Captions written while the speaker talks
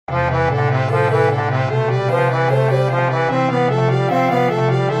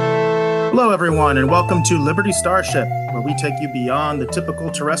everyone, and welcome to Liberty Starship, where we take you beyond the typical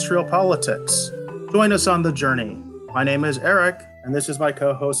terrestrial politics. Join us on the journey. My name is Eric, and this is my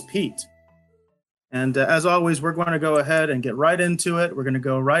co-host, Pete. And as always, we're going to go ahead and get right into it. We're going to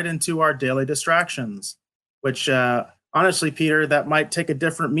go right into our daily distractions, which honestly, Peter, that might take a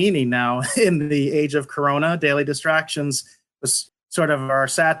different meaning now in the age of Corona. Daily distractions was sort of our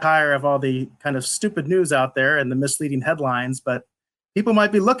satire of all the kind of stupid news out there and the misleading headlines, but people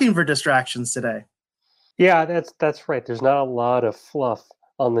might be looking for distractions today. Yeah, that's right. There's not a lot of fluff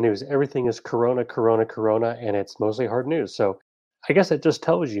on the news. Everything is Corona, Corona, Corona, and it's mostly hard news. So I guess it just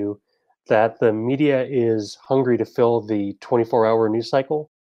tells you that the media is hungry to fill the 24-hour news cycle.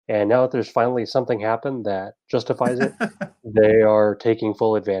 And now that there's finally something happened that justifies it, they are taking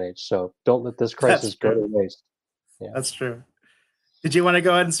full advantage. So don't let this crisis go to waste. Yeah. That's true. Did you want to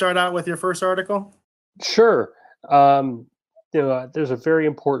go ahead and start out with your first article? Sure. There's a very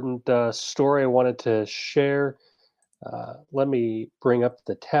important story I wanted to share. Let me bring up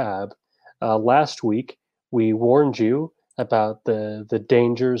the tab. Last week, we warned you about the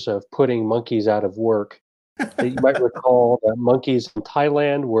dangers of putting monkeys out of work. You might recall that monkeys in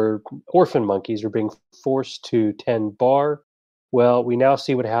Thailand were orphan monkeys, were being forced to tend bar. Well, we now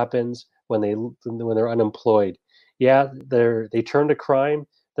see what happens when they're unemployed. Yeah, they turn to crime.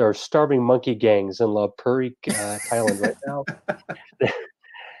 There are starving monkey gangs in Lopburi, Thailand right now.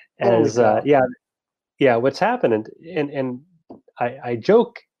 What's happened, and I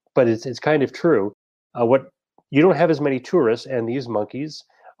joke, but it's kind of true. What you don't have as many tourists, and these monkeys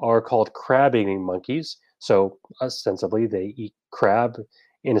are called crab-eating monkeys. So ostensibly, they eat crab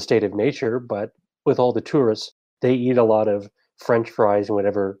in a state of nature, but with all the tourists, they eat a lot of French fries and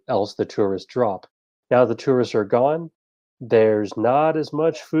whatever else the tourists drop. Now the tourists are gone. There's not as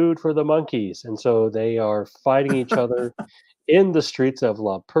much food for the monkeys, and so they are fighting each other in the streets of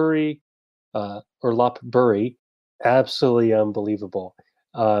Lopburi. Absolutely unbelievable.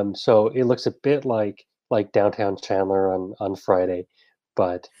 So it looks a bit like downtown Chandler on Friday,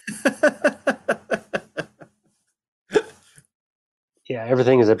 but yeah,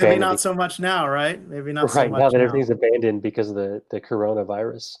 everything is abandoned. Maybe not so much now, right? Maybe not so much now that everything's abandoned because of the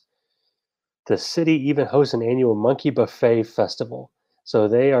coronavirus. The city even hosts an annual monkey buffet festival, so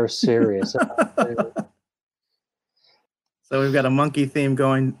they are serious about it. So we've got a monkey theme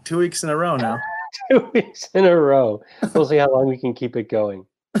going 2 weeks in a row now. 2 weeks in a row. We'll see how long we can keep it going.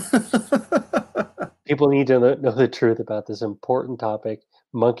 People need to know the truth about this important topic: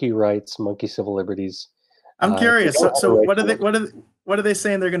 monkey rights, monkey civil liberties. I'm curious. So what are they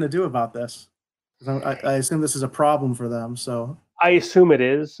saying they're going to do about this? I assume this is a problem for them. So I assume it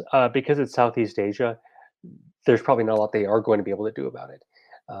is because it's Southeast Asia. There's probably not a lot they are going to be able to do about it.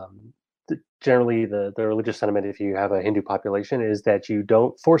 Generally, the religious sentiment, if you have a Hindu population, is that you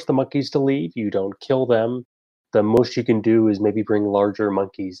don't force the monkeys to leave. You don't kill them. The most you can do is maybe bring larger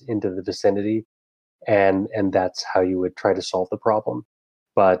monkeys into the vicinity, and that's how you would try to solve the problem.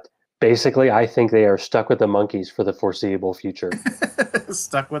 But basically, I think they are stuck with the monkeys for the foreseeable future.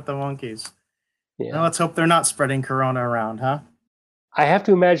 Stuck with the monkeys. Yeah. Now let's hope they're not spreading corona around, huh? I have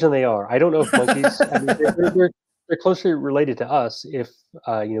to imagine they are. I don't know if monkeys. I mean, they're closely related to us. If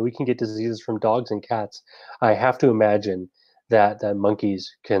we can get diseases from dogs and cats, I have to imagine that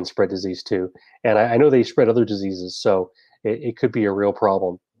monkeys can spread disease too. And I know they spread other diseases, so it could be a real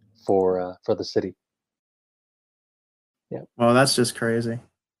problem for the city. Yeah. Well, that's just crazy.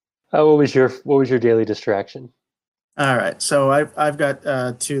 What was your daily distraction? All right, so I've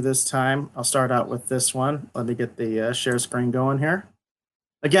got two this time. I'll start out with this one. Let me get the share screen going here.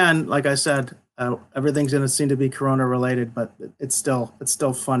 Again, like I said, everything's going to seem to be corona related, but it's still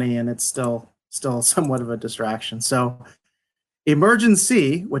funny, and it's still somewhat of a distraction. So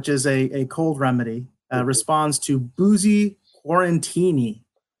Emergen-C, which is a cold remedy, responds to boozy quarantini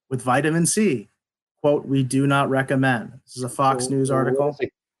with vitamin C. Quote, "We do not recommend." This is a Fox News article.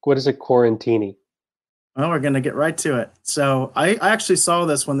 What is a quarantini? Well, we're going to get right to it. So I actually saw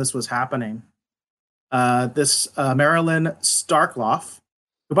this when this was happening. This Marilyn Starkloff,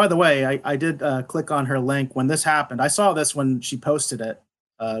 who, by the way, I did click on her link when this happened. I saw this when she posted it,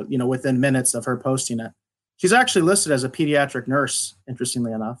 within minutes of her posting it. She's actually listed as a pediatric nurse,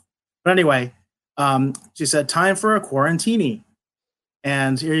 interestingly enough. But anyway, she said, "Time for a quarantini."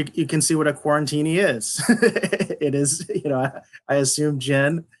 And here you can see what a quarantini is. It is, I assume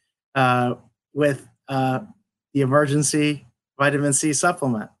gin with the Emergen-C vitamin C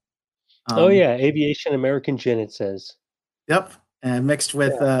supplement. Aviation American gin, it says. Yep, and mixed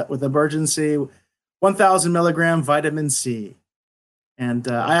with Emergen-C, 1,000 milligram vitamin C. And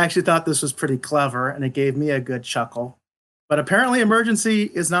I actually thought this was pretty clever, and it gave me a good chuckle. But apparently Emergen-C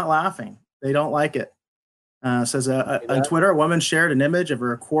is not laughing. They don't like it. Says You on know? Twitter, a woman shared an image of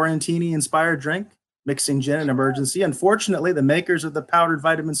her quarantine-inspired drink, mixing gin and emergency. Unfortunately, the makers of the powdered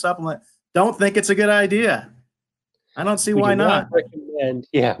vitamin supplement don't think it's a good idea. I don't see We why do not not. recommend,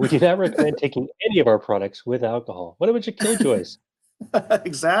 yeah, we do not recommend taking any of our products with alcohol. What about your killjoys?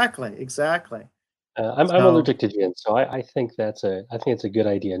 Exactly, exactly. I'm So allergic to gin, so I think it's a good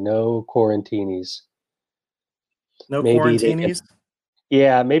idea. No quarantinis. no Maybe they can, quarantinis.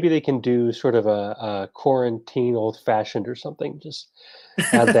 yeah, maybe they can do sort of a quarantine old fashioned or something. Just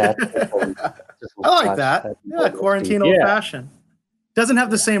add that to some I like scotch. that. That'd be Yeah, really tasty. quarantine old Yeah, fashioned. Doesn't have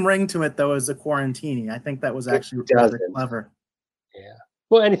the yeah, same ring to it though as the quarantini. I think that was it actually rather doesn't. clever. Yeah.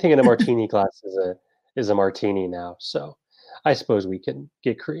 Well, anything in a martini glass is a martini now. So I suppose we can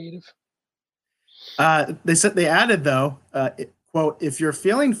get creative. They said they added though, quote, if you're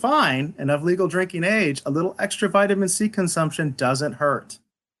feeling fine and of legal drinking age, a little extra vitamin C consumption doesn't hurt.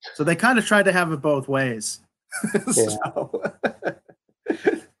 So they kind of tried to have it both ways. Yeah. So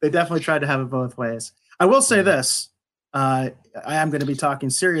they definitely tried to have it both ways. I will say Yeah. this. I am going to be talking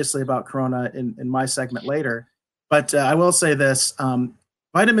seriously about Corona in my segment later, but I will say this: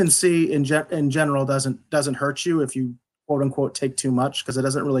 vitamin C in general doesn't hurt you if you quote unquote take too much because it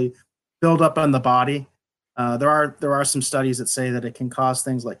doesn't really build up on the body. There are some studies that say that it can cause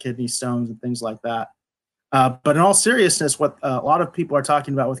things like kidney stones and things like that. But in all seriousness, what a lot of people are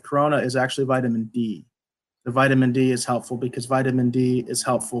talking about with Corona is actually vitamin D. The vitamin D is helpful because vitamin D is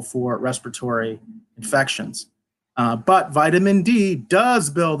helpful for respiratory infections. But vitamin D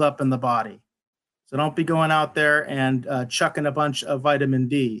does build up in the body. So don't be going out there and chucking a bunch of vitamin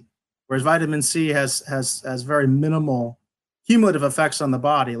D. Whereas vitamin C has very minimal cumulative effects on the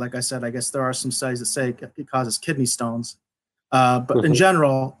body. Like I said, I guess there are some studies that say it causes kidney stones. But in Mhm.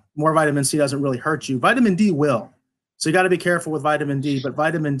 general, more vitamin C doesn't really hurt you. Vitamin D will. So you got to be careful with vitamin D. But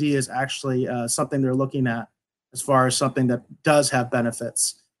vitamin D is actually something they're looking at as far as something that does have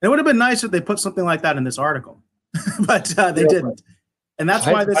benefits. And it would have been nice if they put something like that in this article, but they Yeah, didn't. And that's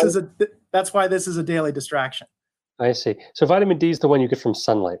why this is a daily distraction. I see. So vitamin D is the one you get from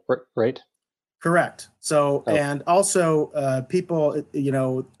sunlight, right? Correct. So, Okay. and also, people,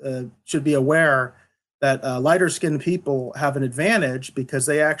 should be aware that lighter skinned people have an advantage because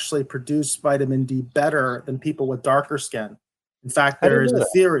they actually produce vitamin D better than people with darker skin. In fact, I didn't there's know a that.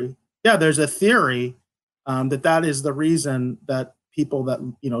 theory. Yeah, there's a theory that is the reason that people that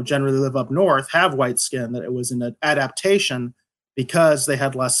generally live up north have white skin. That it was an adaptation because they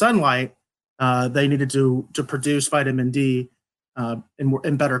had less sunlight. They needed to produce vitamin D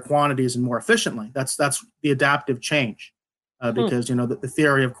in better quantities and more efficiently. That's the adaptive change, Hmm. because the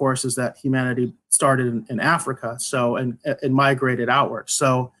theory, of course, is that humanity started in Africa, so and migrated outward.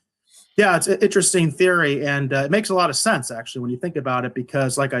 So yeah, it's an interesting theory, and it makes a lot of sense actually when you think about it,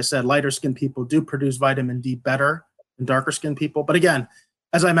 because like I said, lighter skinned people do produce vitamin D better than darker skinned people. But again,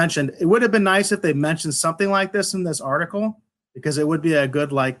 as I mentioned, it would have been nice if they mentioned something like this in this article, because it would be a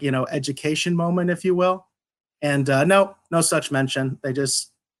good education moment, if you will. And no such mention. They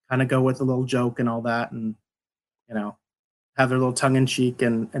just kind of go with a little joke and all that, and you know, have their little tongue in cheek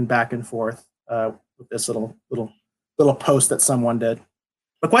and back and forth with this little post that someone did.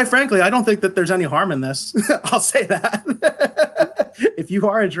 But quite frankly, I don't think that there's any harm in this. I'll say that. If you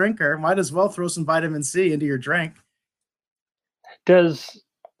are a drinker, might as well throw some vitamin C into your drink. Does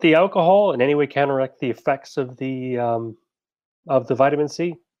the alcohol in any way counteract the effects of the vitamin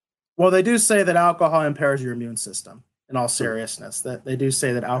C? Well, they do say that alcohol impairs your immune system. In all Hmm. seriousness, that they do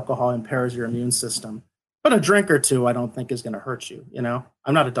say that alcohol impairs your immune system. But a drink or two, I don't think is going to hurt you.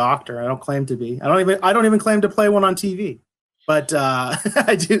 I'm not a doctor. I don't claim to be. I don't even claim to play one on TV. But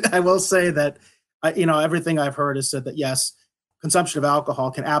I do. I will say that everything I've heard has said that yes, consumption of alcohol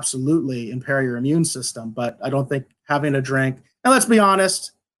can absolutely impair your immune system. But I don't think having a drink. And let's be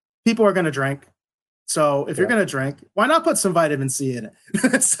honest, people are going to drink. So if you're Yeah. going to drink, why not put some vitamin C in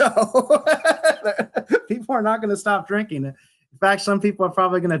it? So people are not going to stop drinking. In fact, some people are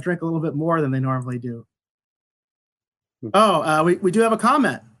probably going to drink a little bit more than they normally do. Hmm. Oh, we do have a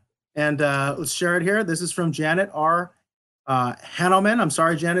comment, and let's share it here. This is from Janet R. Hanelman. I'm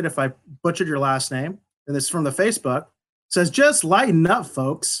sorry, Janet, if I butchered your last name. And this is from the Facebook. It says, just lighten up,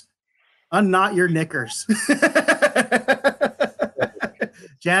 folks. Unknot your knickers.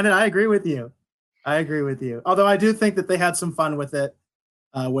 Janet, I agree with you. I agree with you. Although I do think that they had some fun with it,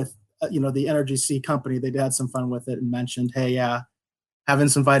 with the Energy C company. They had some fun with it and mentioned, hey, yeah, having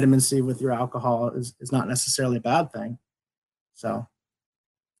some vitamin C with your alcohol is not necessarily a bad thing. So,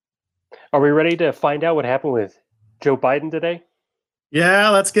 Are we ready to find out what happened with Joe Biden today? yeah,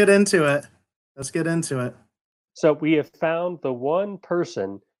 let's get into it. Let's get into it. So we have found the one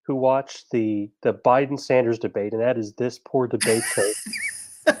person who watched the Biden Sanders debate, and that is this poor debate tape.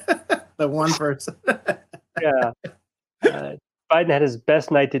 The one person. Yeah. Biden had his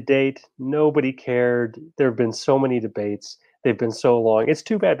best night to date. Nobody cared. There have been so many debates. They've been so long. It's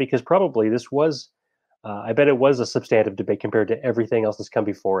too bad because probably this was, I bet it was a substantive debate compared to everything else that's come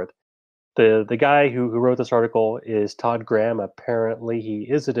before it. The guy who wrote this article is Todd Graham. Apparently, he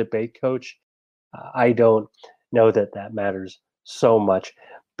is a debate coach. I don't know that that matters so much,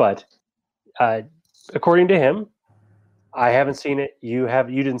 but according to him, I haven't seen it. You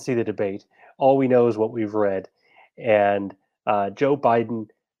didn't see the debate. All we know is what we've read, and Joe Biden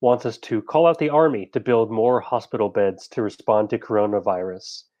wants us to call out the army to build more hospital beds to respond to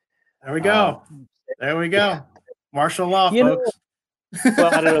coronavirus. There we go. There we go. Yeah. Martial law, folks.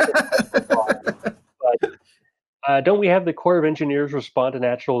 Well, I don't know. But, don't we have the Corps of Engineers respond to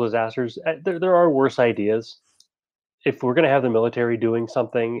natural disasters? There are worse ideas. If we're going to have the military doing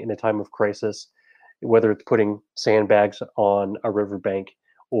something in a time of crisis, whether it's putting sandbags on a riverbank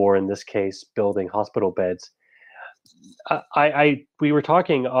or, in this case, building hospital beds, we were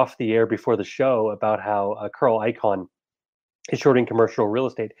talking off the air before the show about how Carl Icahn is shorting commercial real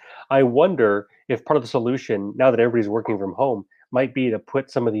estate. I wonder if part of the solution, now that everybody's working from home, might be to put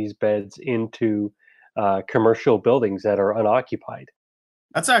some of these beds into commercial buildings that are unoccupied.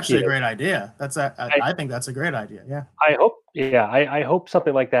 That's actually a great idea. I think that's a great idea. Yeah. I hope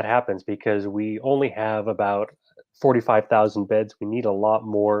something like that happens because we only have about 45,000 beds. We need a lot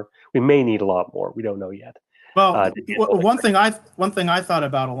more. We may need a lot more. We don't know yet. Well, one thing I thought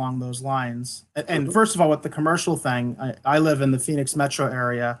about along those lines, and first of all, with the commercial thing, I live in the Phoenix metro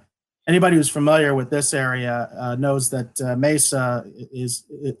area. Anybody who's familiar with this area knows that Mesa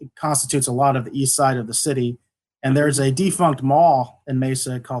constitutes a lot of the east side of the city, and there's a defunct mall in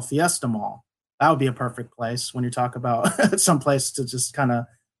Mesa called Fiesta Mall. That would be a perfect place when you talk about some place to just kind of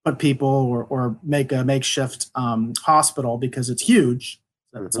put people or make a makeshift hospital because it's huge.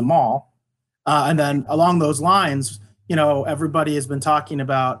 It's a mall. And then along those lines, everybody has been talking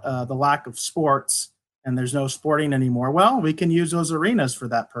about the lack of sports and there's no sporting anymore. Well, we can use those arenas for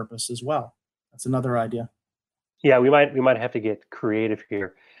that purpose as well. That's another idea. Yeah, we might have to get creative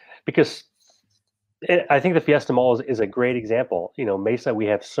here because I think the Fiesta Mall is a great example. Mesa, we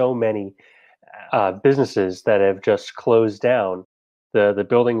have so many businesses that have just closed down. The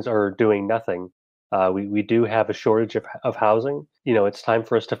buildings are doing nothing. We do have a shortage of housing. It's time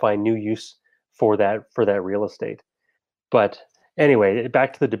for us to find new use for that real estate. But anyway,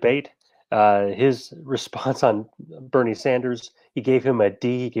 back to the debate. His response on Bernie Sanders, he gave him a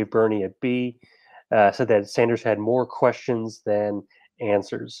D, he gave Bernie a B, said that Sanders had more questions than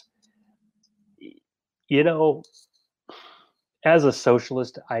answers. As a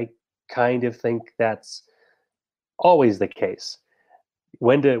socialist, I kind of think that's always the case.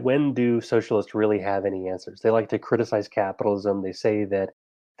 When do socialists really have any answers? They like to criticize capitalism. They say that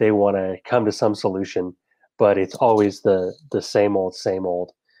they want to come to some solution, but it's always the same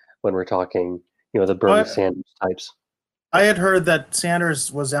old when we're talking, the Bernie Sanders types. I had heard that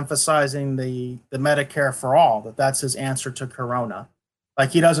Sanders was emphasizing the Medicare for all, that's his answer to Corona.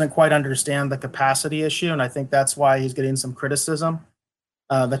 Like he doesn't quite understand the capacity issue, and I think that's why he's getting some criticism.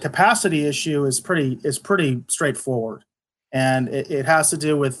 The capacity issue is pretty straightforward, and it has to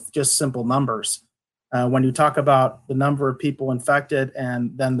do with just simple numbers. When you talk about the number of people infected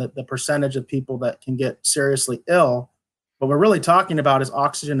and then the percentage of people that can get seriously ill, what we're really talking about is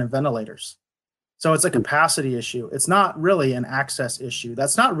oxygen and ventilators. So it's a capacity issue. It's not really an access issue.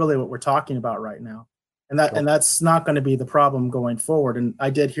 That's not really what we're talking about right now. And that's not going to be the problem going forward. And I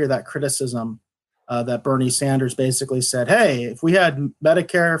did hear that criticism that Bernie Sanders basically said, hey, if we had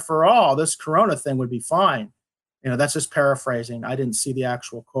Medicare for all, this Corona thing would be fine. That's just paraphrasing. I didn't see the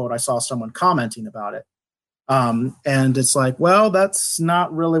actual quote. I saw someone commenting about it. And it's like, well, that's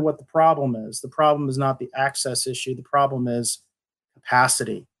not really what the problem is. The problem is not the access issue. The problem is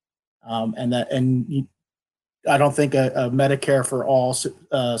capacity. I don't think a Medicare for all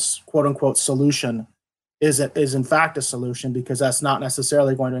quote unquote solution is in fact a solution, because that's not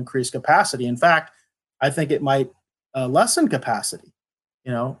necessarily going to increase capacity. In fact, I think it might lessen capacity,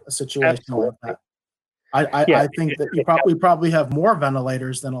 a situation Absolutely. like that. I think that we probably have more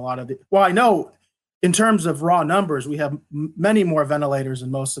ventilators than a lot of the. Well, I know in terms of raw numbers, we have many more ventilators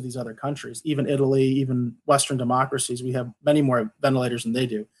than most of these other countries, even Italy, even Western democracies. We have many more ventilators than they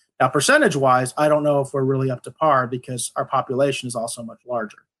do. Now, percentage wise, I don't know if we're really up to par because our population is also much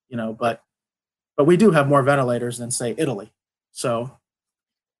larger, but we do have more ventilators than, say, Italy. So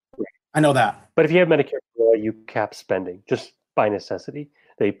I know that. But if you have Medicare, you cap spending just by necessity.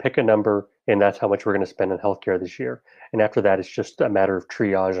 They pick a number, and that's how much we're going to spend on healthcare this year. And after that, it's just a matter of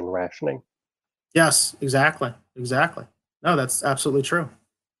triage and rationing. Yes, exactly. Exactly. No, that's absolutely true.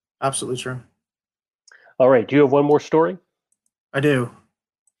 Absolutely true. All right. Do you have one more story? I do.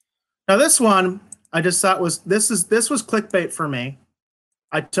 Now this one I just thought this was clickbait for me.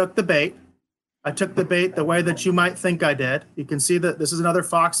 I took the bait. I took the bait the way that you might think I did. You can see that this is another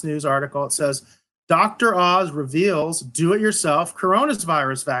Fox News article. It says Dr. Oz reveals do-it-yourself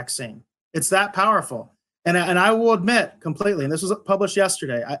coronavirus vaccine. It's that powerful. And I will admit completely, and this was published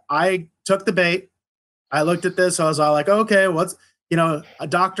yesterday, I took the bait. I looked at this. I was all like, okay, what's, a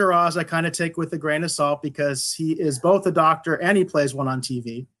Dr. Oz I kind of take with a grain of salt because he is both a doctor and he plays one on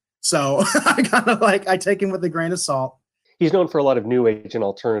TV. So I kind of I take him with a grain of salt. He's known for a lot of new age and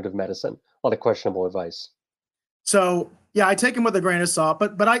alternative medicine, a lot of questionable advice. So yeah, I take him with a grain of salt,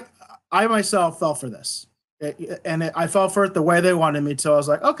 but I myself fell for this, I fell for it the way they wanted me to. I was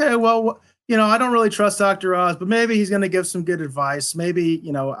like, okay, well, I don't really trust Dr. Oz, but maybe he's going to give some good advice. Maybe,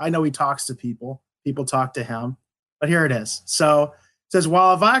 I know he talks to people. People talk to him, but here it is. So it says,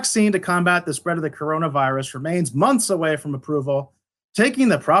 while a vaccine to combat the spread of the coronavirus remains months away from approval, taking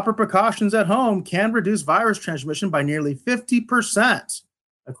the proper precautions at home can reduce virus transmission by nearly 50%,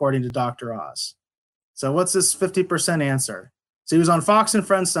 according to Dr. Oz. So what's this 50% answer? So he was on Fox and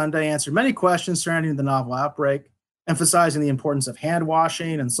Friends Sunday, answered many questions surrounding the novel outbreak, emphasizing the importance of hand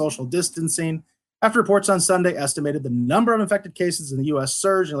washing and social distancing. After reports on Sunday estimated the number of infected cases in the U.S.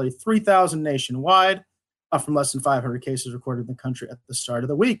 surged nearly 3,000 nationwide, up from less than 500 cases recorded in the country at the start of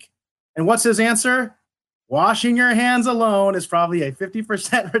the week. And what's his answer? Washing your hands alone is probably a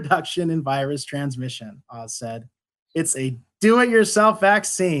 50% reduction in virus transmission, Oz said. It's a do-it-yourself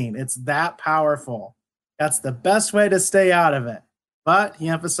vaccine. It's that powerful. That's the best way to stay out of it. But he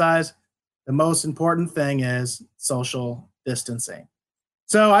emphasized the most important thing is social distancing.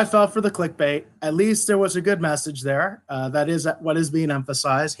 So I fell for the clickbait. At least there was a good message there. That is what is being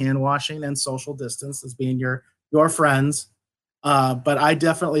emphasized: hand washing and social distance as being your friends. But I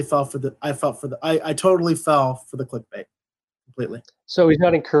definitely fell for the. I totally fell for the clickbait completely. So he's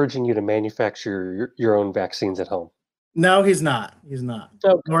not encouraging you to manufacture your own vaccines at home. No, he's not. He's not.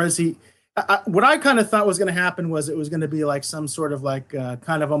 Okay. Nor is he. What I kind of thought was going to happen was it was going to be like some sort of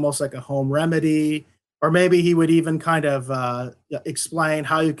kind of almost like a home remedy, or maybe he would even kind of explain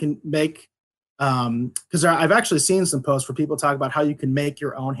how you can make. Because I've actually seen some posts where people talk about how you can make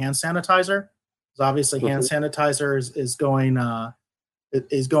your own hand sanitizer. Because obviously, hand sanitizer is going out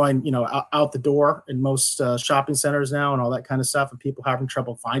the door in most shopping centers now and all that kind of stuff, and people having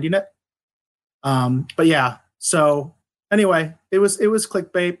trouble finding it. But yeah, so anyway, it was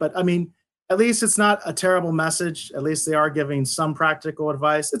clickbait, but I mean, at least it's not a terrible message. At least they are giving some practical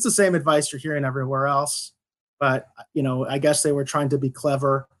advice. It's the same advice you're hearing everywhere else, but I guess they were trying to be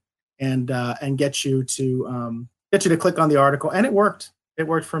clever and get you to click on the article, and it worked. It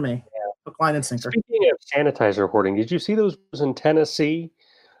worked for me. Yeah. Hook, line, and sinker. Speaking of sanitizer hoarding, did you see those in Tennessee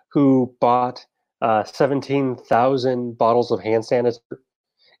who bought 17,000 bottles of hand sanitizer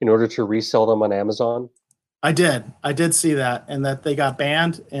in order to resell them on Amazon? I did see that, and that they got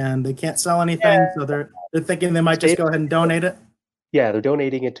banned and they can't sell anything. Yeah. So they're thinking they might just go ahead and donate it. Yeah, they're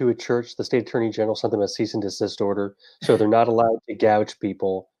donating it to a church. The state attorney general sent them a cease and desist order, so they're not allowed to gouge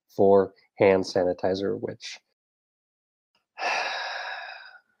people for hand sanitizer, which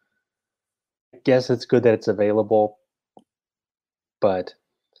I guess it's good that it's available, but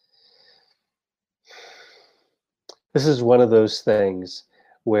this is one of those things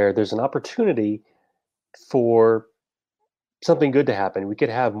where there's an opportunity for something good to happen. We could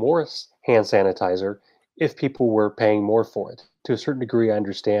have more hand sanitizer if people were paying more for it. To a certain degree, I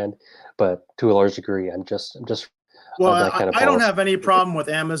understand, but to a large degree, I'm just. Well, I don't have any problem with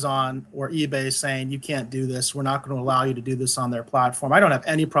Amazon or eBay saying you can't do this. We're not going to allow you to do this on their platform. I don't have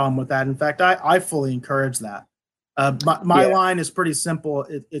any problem with that. In fact, I fully encourage that. My line is pretty simple.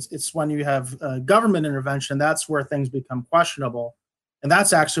 It's when you have government intervention, that's where things become questionable. And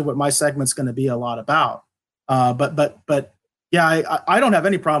that's actually what my segment's going to be a lot about. But yeah, I don't have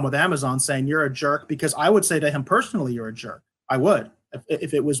any problem with Amazon saying you're a jerk, because I would say to him personally, you're a jerk. I would,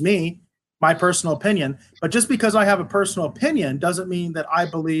 if it was me, my personal opinion. But just because I have a personal opinion doesn't mean that I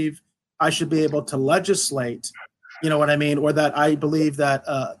believe I should be able to legislate, you know what I mean? Or that I believe that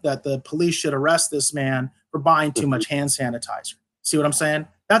that the police should arrest this man for buying too much hand sanitizer. See what I'm saying?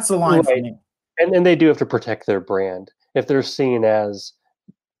 That's the line for me. And they do have to protect their brand. If they're seen as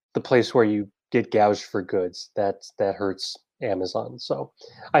the place where you get gouged for goods, that hurts Amazon. So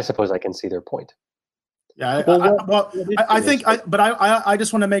I suppose I can see their point. Yeah, Well, well, what is I your main think, story? I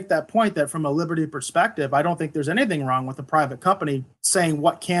just want to make that point that from a liberty perspective, I don't think there's anything wrong with a private company saying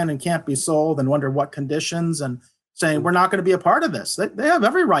what can and can't be sold and under what conditions and saying we're not going to be a part of this. They have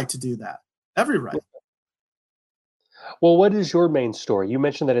every right to do that. Every right. Well, what is your main story? You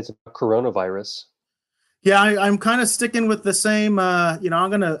mentioned that it's about coronavirus. Yeah, I'm kind of sticking with the same. I'm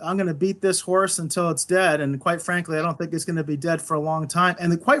gonna beat this horse until it's dead, and quite frankly, I don't think it's gonna be dead for a long time.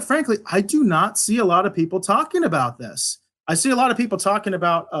 And quite frankly, I do not see a lot of people talking about this. I see a lot of people talking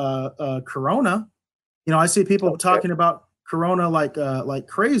about Corona. I see people Okay. talking about Corona like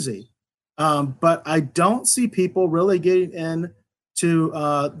crazy, but I don't see people really getting into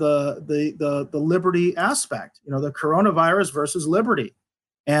the liberty aspect. The coronavirus versus liberty.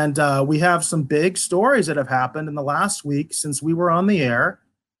 And we have some big stories that have happened in the last week since we were on the air.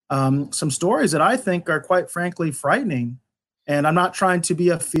 Some stories that I think are quite frankly frightening. And I'm not trying to be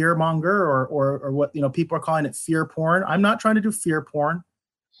a fear monger or what people are calling it fear porn. I'm not trying to do fear porn.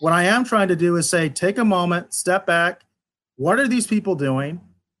 What I am trying to do is say, take a moment, step back. What are these people doing?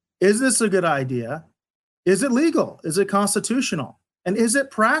 Is this a good idea? Is it legal? Is it constitutional? And is it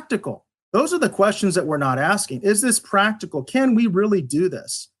practical? Those are the questions that we're not asking. Is this practical? Can we really do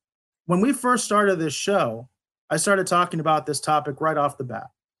this? When we first started this show, I started talking about this topic right off the bat.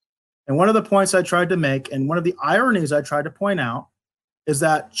 And one of the points I tried to make, and one of the ironies I tried to point out, is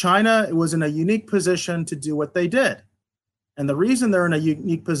that China was in a unique position to do what they did. And the reason they're in a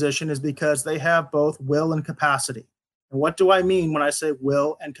unique position is because they have both will and capacity. And what do I mean when I say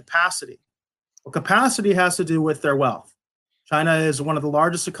will and capacity? Well, capacity has to do with their wealth. China is one of the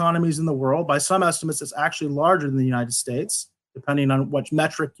largest economies in the world. By some estimates, it's actually larger than the United States, depending on which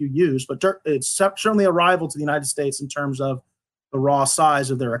metric you use. But it's certainly a rival to the United States in terms of the raw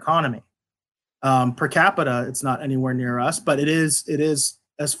size of their economy. Per capita, it's not anywhere near us, but it is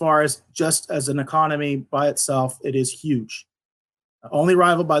as far as just as an economy by itself, it is huge. Only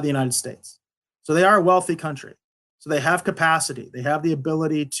rivaled by the United States. So they are a wealthy country. So they have capacity. They have the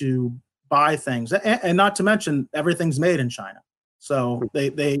ability to buy things, and not to mention everything's made in China. So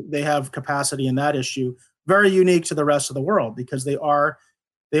they have capacity in that issue, very unique to the rest of the world because they are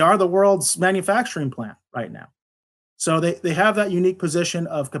the world's manufacturing plant right now. So they have that unique position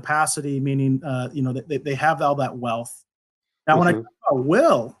of capacity, meaning they have all that wealth. Now, Mhm. when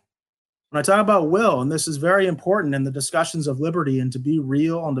I talk about will, and this is very important in the discussions of liberty and to be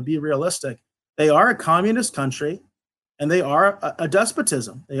real and to be realistic, they are a communist country and they are a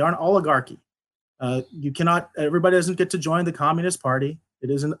despotism. They are an oligarchy. Everybody doesn't get to join the Communist Party. It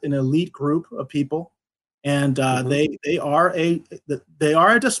is an elite group of people. And Mhm. they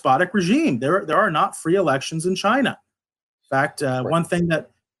are a despotic regime. There are not free elections in China. In fact, Right. one thing that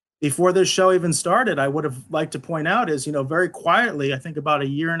before this show even started, I would have liked to point out is, very quietly, I think about a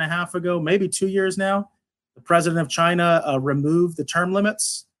year and a half ago, maybe 2 years now, the president of China removed the term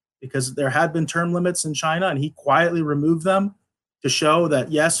limits because there had been term limits in China, and he quietly removed them to show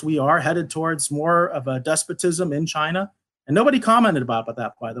that, yes, we are headed towards more of a despotism in China. And nobody commented about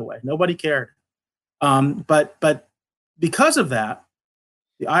that, by the way. Nobody cared. But because of that,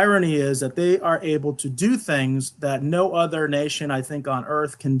 the irony is that they are able to do things that no other nation, I think, on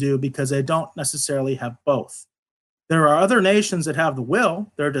earth can do because they don't necessarily have both. There are other nations that have the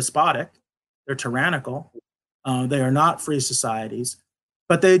will, they're despotic, they're tyrannical, they are not free societies,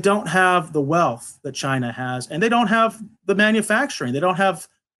 but they don't have the wealth that China has, and they don't have the manufacturing, they don't have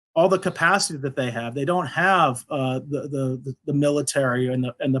all the capacity that they have, they don't have the military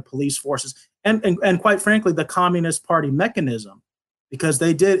and the police forces, and quite frankly, the Communist Party mechanism because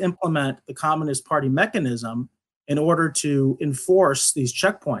they did implement the Communist Party mechanism in order to enforce these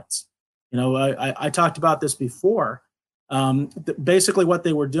checkpoints. I talked about this before. Basically, what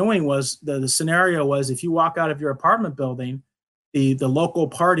they were doing was the scenario was if you walk out of your apartment building, the local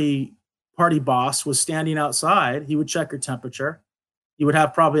party boss was standing outside. He would check your temperature. You would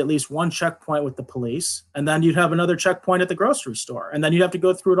have probably at least one checkpoint with the police, and then you'd have another checkpoint at the grocery store, and then you'd have to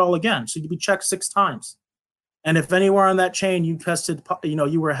go through it all again. So you'd be checked 6 times. And if anywhere on that chain you tested,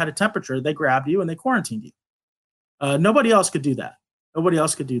 you were had a temperature, they grabbed you and they quarantined you. Nobody else could do that. Nobody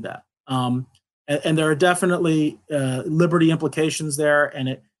else could do that. And there are definitely liberty implications there,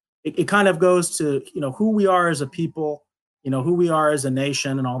 and it kind of goes to who we are as a people, who we are as a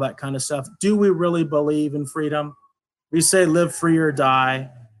nation, and all that kind of stuff. Do we really believe in freedom? We say live free or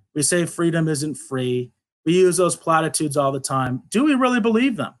die. We say freedom isn't free. We use those platitudes all the time. Do we really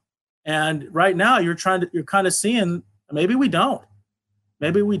believe them? And right now, you're kind of seeing maybe we don't.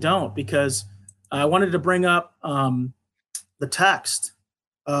 Maybe we don't because I wanted to bring up the text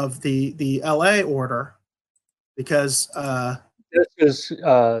of the LA order because This is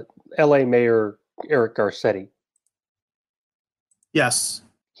LA Mayor Eric Garcetti. Yes,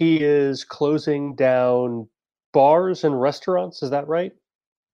 He is closing down bars and restaurants. Is that right?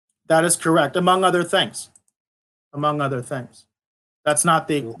 that is correct. Among other things. Among other things. That's not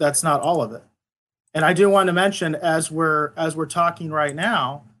all of it. And I do want to mention, as we're talking right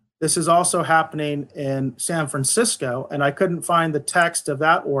now, this is also happening in San Francisco, and I couldn't find the text of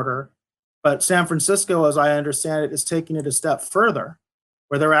that order, but San Francisco, as I understand it, is taking it a step further,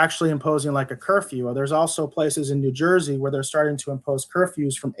 where they're actually imposing like a curfew. Or there's also places in New Jersey where they're starting to impose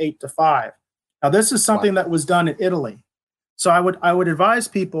curfews from 8 to 5. Now, this is something that was done in Italy. So I would advise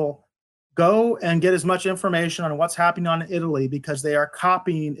people, go and get as much information on what's happening in Italy, because they are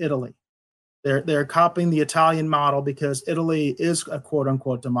copying Italy. They're copying the Italian model because Italy is a quote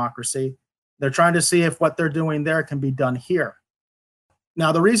unquote democracy. They're trying to see if what they're doing there can be done here.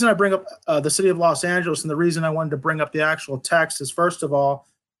 Now, the reason I bring up the city of Los Angeles, and the reason I wanted to bring up the actual text, is, first of all,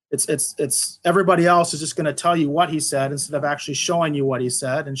 it's everybody else is just going to tell you what he said instead of actually showing you what he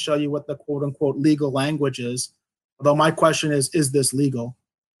said and show you what the quote unquote legal language is. Although my question is this legal?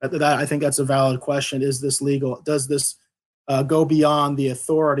 I think that's a valid question. Is this legal? Does this go beyond the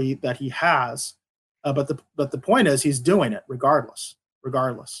authority that he has? But the point is, he's doing it regardless.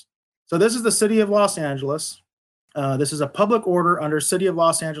 So this is the city of Los Angeles. This is a public order under City of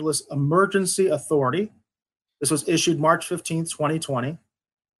Los Angeles Emergency Authority. This was issued March 15th, 2020.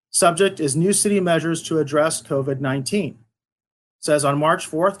 Subject is new city measures to address COVID-19. Says on March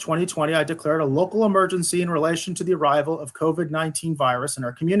 4th, 2020, I declared a local emergency in relation to the arrival of COVID-19 virus in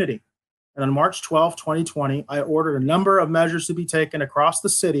our community. And on March 12, 2020, I ordered a number of measures to be taken across the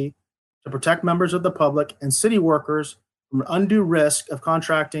city to protect members of the public and city workers from undue risk of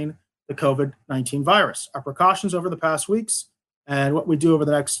contracting the COVID-19 virus. Our precautions over the past weeks and what we do over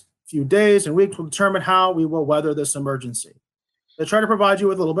the next few days and weeks will determine how we will weather this emergency. They try to provide you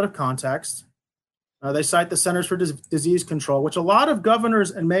with a little bit of context. They cite the Centers for Disease Control, which a lot of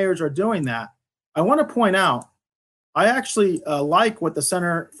governors and mayors are doing that. I want to point out, I actually like what the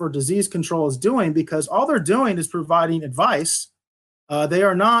Center for Disease Control is doing, because all they're doing is providing advice. They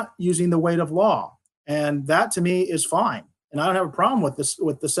are not using the weight of law. And that to me is fine. And I don't have a problem with this,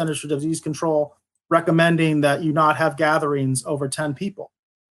 with the Centers for Disease Control recommending that you not have gatherings over 10 people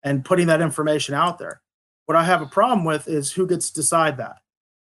and putting that information out there. What I have a problem with is who gets to decide that.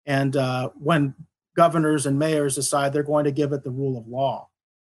 And when governors and mayors decide they're going to give it the rule of law.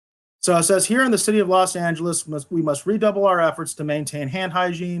 So it says here in the city of Los Angeles, we must redouble our efforts to maintain hand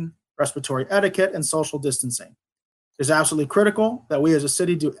hygiene, respiratory etiquette, and social distancing. It is absolutely critical that we as a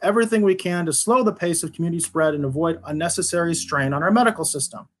city do everything we can to slow the pace of community spread and avoid unnecessary strain on our medical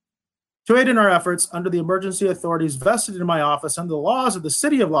system. To aid in our efforts, under the emergency authorities vested in my office under the laws of the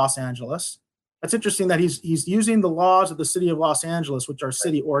city of Los Angeles. That's interesting that he's using the laws of the city of Los Angeles, which are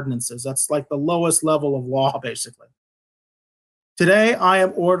city ordinances. That's like the lowest level of law, basically. Today, I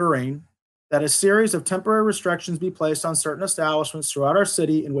am ordering that a series of temporary restrictions be placed on certain establishments throughout our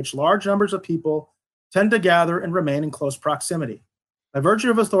city in which large numbers of people tend to gather and remain in close proximity. By virtue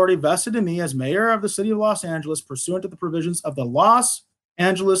of authority vested in me as mayor of the city of Los Angeles, pursuant to the provisions of the Los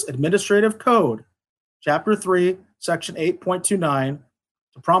Angeles Administrative Code, Chapter 3, Section 8.29,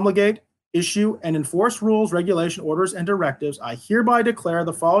 to promulgate, issue, and enforce rules, regulation, orders, and directives, I hereby declare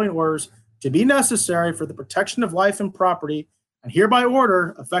the following orders to be necessary for the protection of life and property, and hereby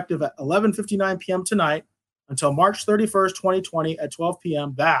order, effective at 11:59 p.m. tonight until March 31st, 2020 at 12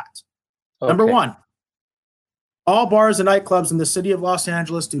 p.m. that. Okay. Number one, all bars and nightclubs in the city of Los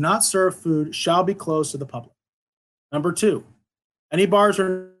Angeles do not serve food shall be closed to the public. Number two, any bars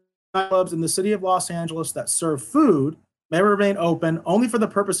or nightclubs in the city of Los Angeles that serve food may remain open only for the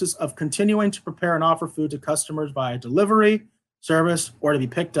purposes of continuing to prepare and offer food to customers via delivery, service, or to be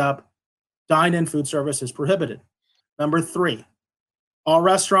picked up. Dine-in food service is prohibited. Number three, all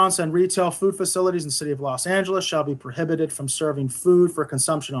restaurants and retail food facilities in the city of Los Angeles shall be prohibited from serving food for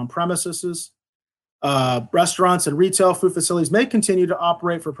consumption on premises. Restaurants and retail food facilities may continue to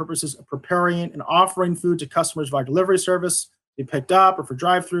operate for purposes of preparing and offering food to customers via delivery service, to be picked up, or for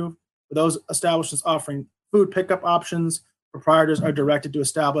drive-through. For those establishments offering food pickup options, proprietors are directed to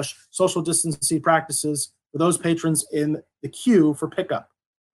establish social distancing practices for those patrons in the queue for pickup.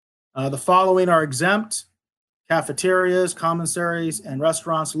 The following are exempt: cafeterias, commissaries, and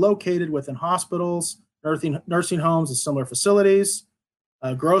restaurants located within hospitals, nursing homes, and similar facilities,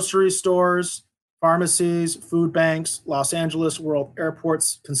 grocery stores, pharmacies, food banks, Los Angeles World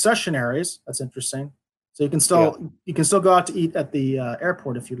Airport's concessionaries. That's interesting. So you can still go out to eat at the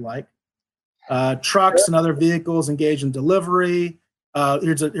airport if you'd like. Trucks and other vehicles engaged in delivery.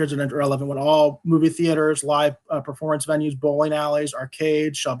 Here's an irrelevant one. All movie theaters, live performance venues, bowling alleys,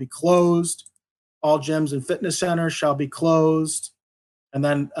 arcades shall be closed. all gyms and fitness centers shall be closed. And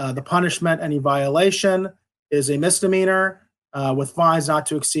then the punishment, any violation, is a misdemeanor with fines not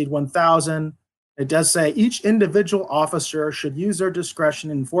to exceed 1,000. It does say each individual officer should use their discretion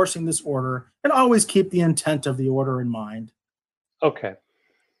in enforcing this order and always keep the intent of the order in mind. Okay.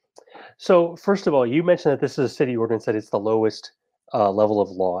 So first of all, you mentioned that this is a city ordinance, that it's the lowest level of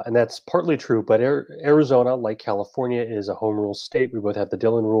law, and that's partly true. But Arizona, like California, is a home rule state. We both have the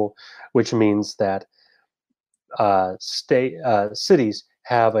Dillon rule, which means that cities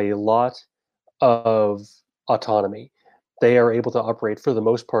have a lot of autonomy. They are able to operate, for the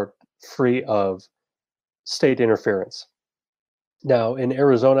most part, free of state interference. Now, in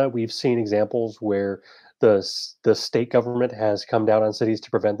Arizona, we've seen examples where the state government has come down on cities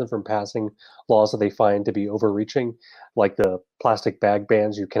to prevent them from passing laws that they find to be overreaching, like the plastic bag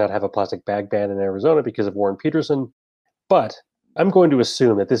bans. You cannot have a plastic bag ban in Arizona because of Warren Peterson. But I'm going to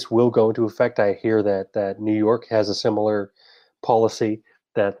assume that this will go into effect. I hear that New York has a similar policy,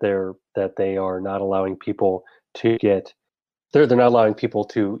 that they are not allowing people to they're not allowing people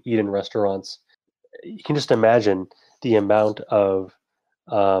to eat in restaurants. You can just imagine the amount of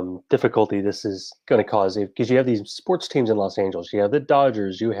difficulty this is going to cause, because you have these sports teams in Los Angeles. You have the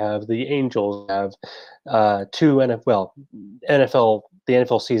Dodgers, you have the Angels, you have two NFL. The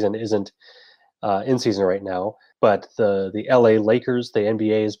NFL season isn't in season right now, but the LA Lakers, the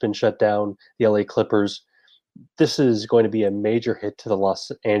NBA has been shut down. The LA Clippers. This is going to be a major hit to the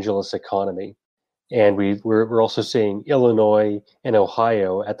Los Angeles economy. And we're also seeing Illinois and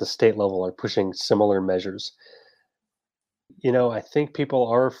Ohio at the state level are pushing similar measures. I think people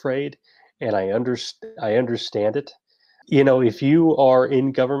are afraid, and I understand it. If you are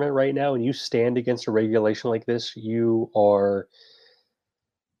in government right now and you stand against a regulation like this, you are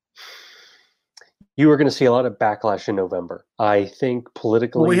going to see a lot of backlash in November. I think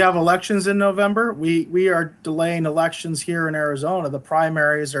politically, we have elections in November. We are delaying elections here in Arizona. The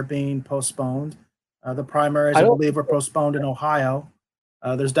primaries are being postponed. The primaries, I believe, were postponed in Ohio.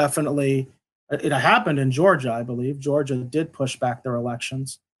 There's definitely, it happened in Georgia, I believe. Georgia did push back their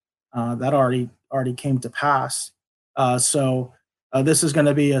elections. That already came to pass. So this is going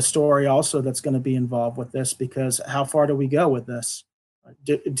to be a story also that's going to be involved with this, because how far do we go with this?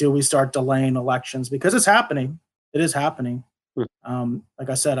 Do we start delaying elections? Because it's happening. It is happening. Like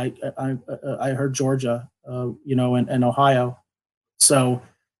I said, I heard Georgia, and Ohio. So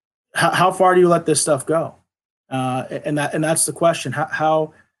how far do you let this stuff go? And that's the question.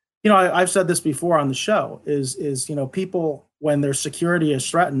 How I've said this before on the show, is people, when their security is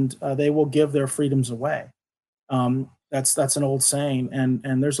threatened, they will give their freedoms away. That's an old saying,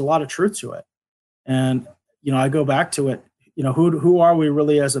 and there's a lot of truth to it. And I go back to it. Who are we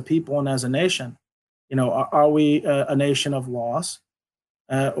really as a people and as a nation? Are we a nation of laws,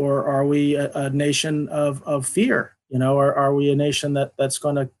 or are we a nation of fear? Or are we a nation that's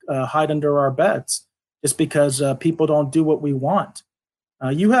going to hide under our beds just because people don't do what we want?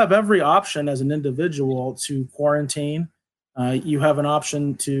 You have every option as an individual to quarantine. You have an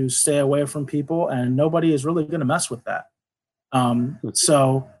option to stay away from people, and nobody is really going to mess with that.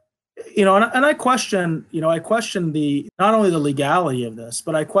 So, and I question, the not only the legality of this,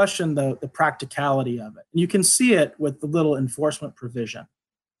 but I question the practicality of it. And you can see it with the little enforcement provision,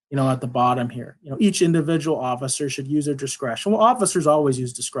 at the bottom here. Each individual officer should use their discretion. Well, officers always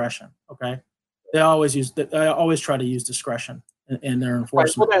use discretion. Okay, they always try to use discretion in their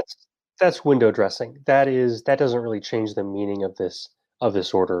enforcement. Right, well, that's window dressing. That doesn't really change the meaning of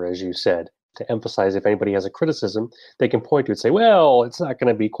this order, as you said. To emphasize, if anybody has a criticism, they can point to it and say, well, it's not going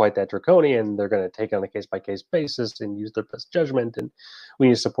to be quite that draconian. They're going to take it on a case-by-case basis and use their best judgment, and we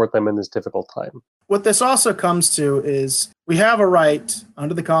need to support them in this difficult time. What this also comes to is we have a right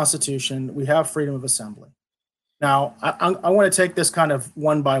under the Constitution. We have freedom of assembly. Now, I want to take this kind of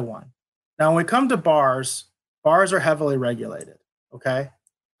one by one. Now, when we come to bars are heavily regulated, okay?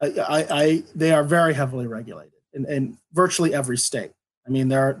 They are very heavily regulated in virtually every state. I mean,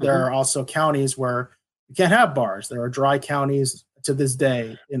 there are also counties where you can't have bars. There are dry counties to this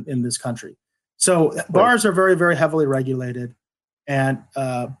day in this country. So bars are very, very heavily regulated, and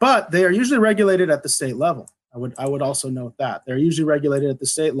but they are usually regulated at the state level. I would also note that they're usually regulated at the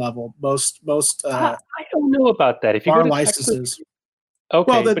state level. Most I don't know about that. If you bar go to licenses, Texas,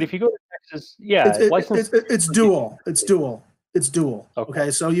 okay, but if you go to Texas, yeah, it's dual. It's dual. Okay,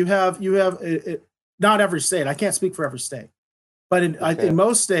 so you have not every state. I can't speak for every state. But in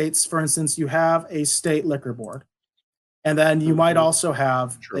most states, for instance, you have a state liquor board, and then you might also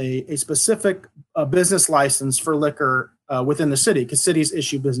have a specific business license for liquor within the city, because cities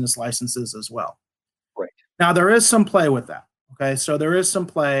issue business licenses as well. Right. Now, there is some play with that. Okay, so there is some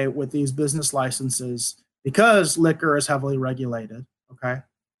play with these business licenses because liquor is heavily regulated. Okay,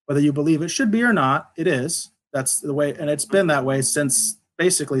 whether you believe it should be or not, it is. That's the way, and it's been that way since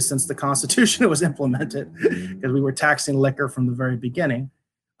basically since the Constitution was implemented, because we were taxing liquor from the very beginning.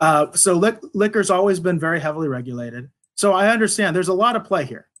 So liquor's always been very heavily regulated. So I understand there's a lot of play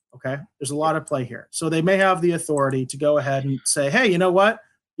here. Okay, there's a lot of play here. So they may have the authority to go ahead and say, hey, you know what?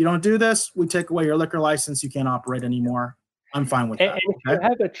 You don't do this, we take away your liquor license. You can't operate anymore. I'm fine with that. And if you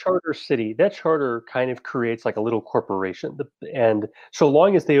have a charter city, that charter kind of creates like a little corporation. And so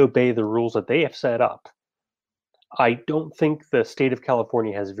long as they obey the rules that they have set up, I don't think the state of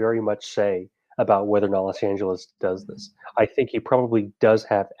California has very much say about whether or not Los Angeles does this. I think he probably does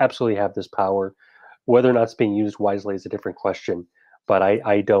absolutely have this power. Whether or not it's being used wisely is a different question. But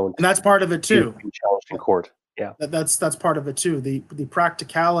I don't. And that's part of it too. Challenged in court. Yeah, that's part of it too. The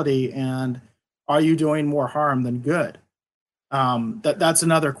practicality and are you doing more harm than good? That's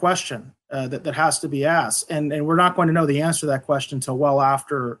another question that has to be asked, and we're not going to know the answer to that question until well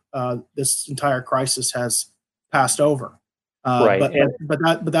after this entire crisis has passed over. Right.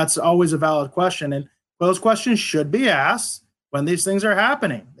 But that's always a valid question, and those questions should be asked when these things are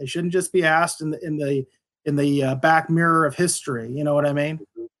happening. They shouldn't just be asked in the back mirror of history. You know what I mean?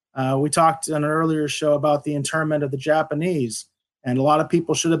 We talked on an earlier show about the internment of the Japanese, and a lot of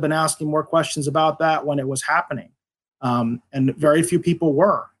people should have been asking more questions about that when it was happening. And very few people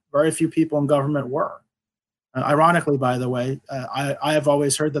in government were. Ironically, by the way, I have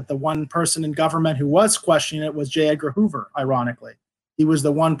always heard that the one person in government who was questioning it was J. Edgar Hoover, ironically. He was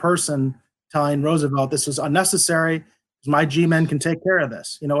the one person telling Roosevelt this was unnecessary, my G-men can take care of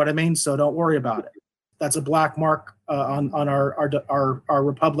this. You know what I mean? So don't worry about it. That's a black mark on our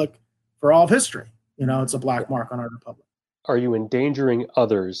republic for all of history. You know, it's a black mark on our republic. Are you endangering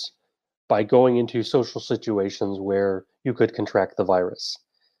others by going into social situations where you could contract the virus?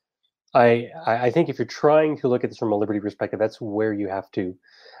 I think if you're trying to look at this from a liberty perspective, that's where you have to.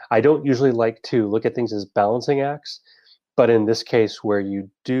 I don't usually like to look at things as balancing acts, but in this case where you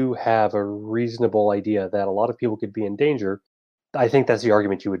do have a reasonable idea that a lot of people could be in danger, I think that's the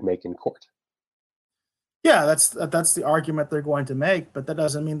argument you would make in court. Yeah, that's the argument they're going to make, but that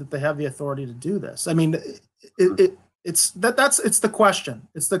doesn't mean that they have the authority to do this. I mean, it's the question.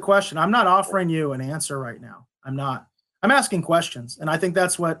 It's the question. I'm not offering you an answer right now. I'm not. I'm asking questions, and I think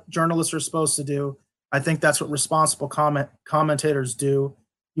that's what journalists are supposed to do. I think that's what responsible commentators do.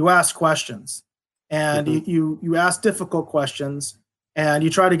 You ask questions, and you ask difficult questions, and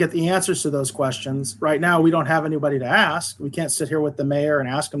you try to get the answers to those questions. Right now, we don't have anybody to ask. We can't sit here with the mayor and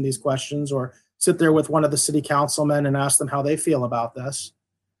ask him these questions, or sit there with one of the city councilmen and ask them how they feel about this.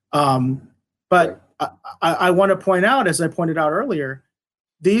 But I want to point out, as I pointed out earlier,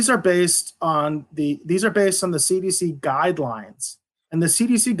 these are based on the CDC guidelines, and the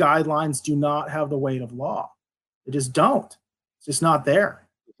CDC guidelines do not have the weight of law. They just don't. It's just not there.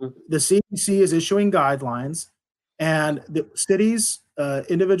 The CDC is issuing guidelines, and the cities,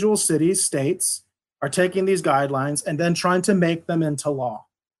 individual cities, states are taking these guidelines and then trying to make them into law.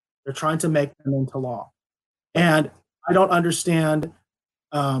 They're trying to make them into law. And I don't understand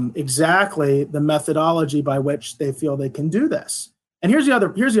exactly the methodology by which they feel they can do this. And here's the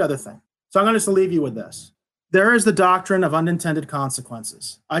other thing. So I'm going to just leave you with this. There is the doctrine of unintended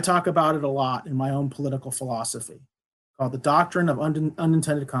consequences. I talk about it a lot in my own political philosophy, called the doctrine of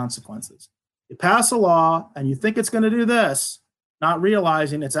unintended consequences. You pass a law and you think it's going to do this, not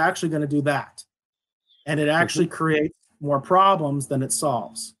realizing it's actually going to do that. And it actually creates more problems than it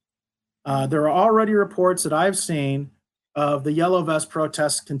solves. There are already reports that I've seen of the Yellow Vest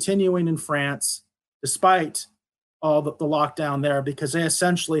protests continuing in France, despite all the lockdown there, because they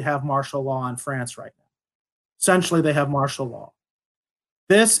essentially have martial law in France right now. Essentially, they have martial law.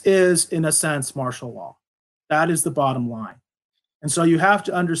 This is, in a sense, martial law. That is the bottom line. And so you have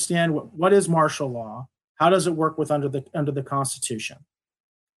to understand what is martial law? How does it work under the Constitution?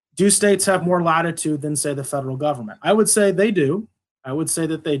 Do states have more latitude than, say, the federal government? I would say they do. I would say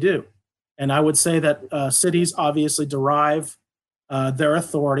that they do. And I would say that cities obviously derive their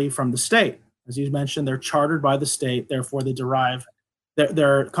authority from the state. As you mentioned, they're chartered by the state, therefore they derive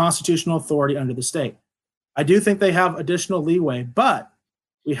their constitutional authority under the state. I do think they have additional leeway, but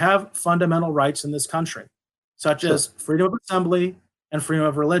we have fundamental rights in this country, such as freedom of assembly and freedom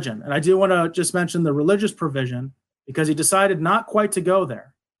of religion. And I do want to just mention the religious provision, because he decided not quite to go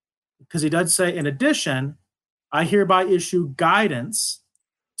there. Because he does say, in addition, I hereby issue guidance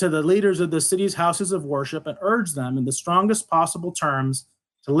to the leaders of the city's houses of worship and urge them in the strongest possible terms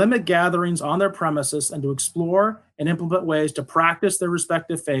to limit gatherings on their premises and to explore and implement ways to practice their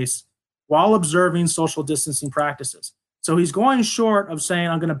respective faiths while observing social distancing practices. So he's going short of saying,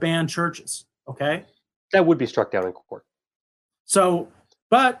 I'm going to ban churches. Okay. That would be struck down in court. So,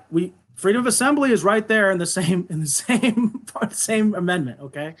 but freedom of assembly is right there in the same amendment.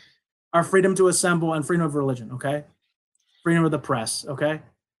 Okay. Our freedom to assemble and freedom of religion. Okay. Freedom of the press. Okay.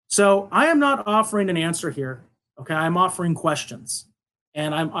 So I am not offering an answer here. Okay. I'm offering questions.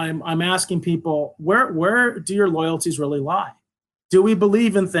 And I'm asking people, where do your loyalties really lie? Do we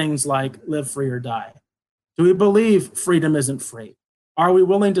believe in things like live free or die? Do we believe freedom isn't free? Are we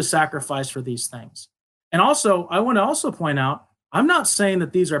willing to sacrifice for these things? And also, I want to also point out, I'm not saying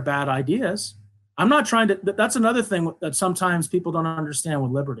that these are bad ideas. I'm not trying to, that's another thing that sometimes people don't understand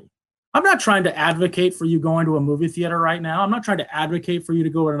with liberty. I'm not trying to advocate for you going to a movie theater right now. I'm not trying to advocate for you to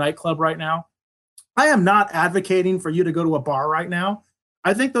go to a nightclub right now. I am not advocating for you to go to a bar right now.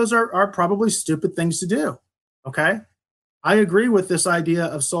 I think those are probably stupid things to do. Okay. I agree with this idea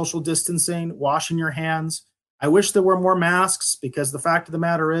of social distancing, washing your hands. I wish there were more masks, because the fact of the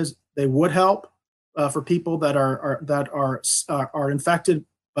matter is they would help for people that are infected,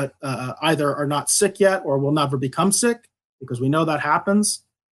 but either are not sick yet or will never become sick, because we know that happens.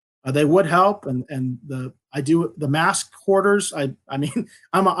 They would help, and the mask hoarders. I mean,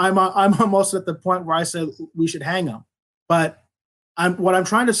 I'm almost at the point where I say we should hang them. But what I'm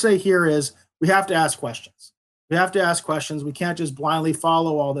trying to say here is we have to ask questions. We have to ask questions. We can't just blindly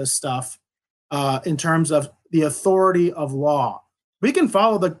follow all this stuff in terms of the authority of law. We can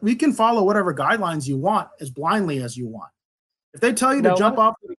follow whatever guidelines you want as blindly as you want. If they tell you to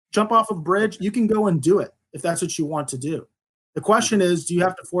jump off a bridge, you can go and do it if that's what you want to do. The question is, do you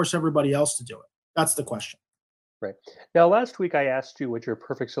have to force everybody else to do it? That's the question. Right. Now, last week I asked you what your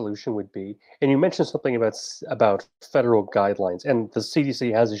perfect solution would be, and you mentioned something about federal guidelines, and the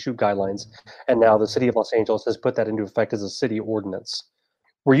CDC has issued guidelines, and now the city of Los Angeles has put that into effect as a city ordinance.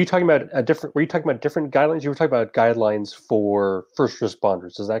 Were you talking about different guidelines? You were talking about guidelines for first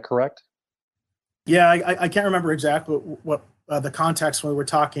responders. Is that correct? Yeah, I can't remember exactly what the context when we were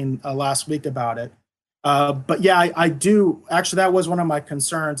talking last week about it. But yeah, I do. Actually, that was one of my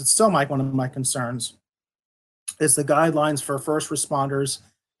concerns. It's still one of my concerns, is the guidelines for first responders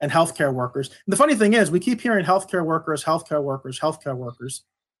and healthcare workers. And the funny thing is, we keep hearing healthcare workers, healthcare workers, healthcare workers.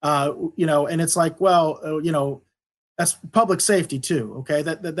 And it's like, well, that's public safety too. Okay,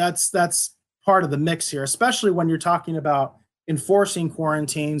 that's part of the mix here, especially when you're talking about enforcing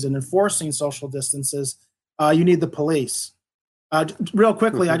quarantines and enforcing social distances. You need the police. Real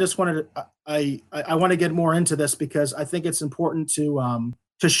quickly, I just wanted to, I want to get more into this, because I think it's important to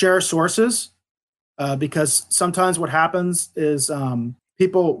share sources, because sometimes what happens is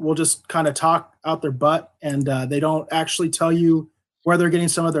people will just kind of talk out their butt, and they don't actually tell you where they're getting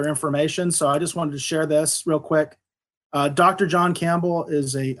some of their information. So I just wanted to share this real quick. Dr. John Campbell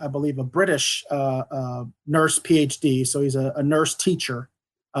is I believe, a British nurse PhD. So he's a nurse teacher,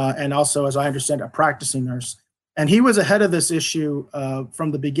 and also, as I understand, a practicing nurse. And he was ahead of this issue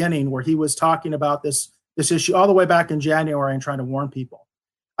from the beginning, where he was talking about this issue all the way back in January and trying to warn people.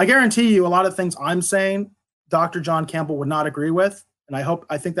 I guarantee you a lot of things I'm saying, Dr. John Campbell would not agree with. And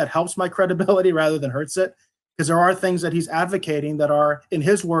I think that helps my credibility rather than hurts it, because there are things that he's advocating that are, in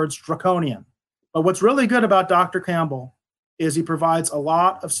his words, draconian. But what's really good about Dr. Campbell is he provides a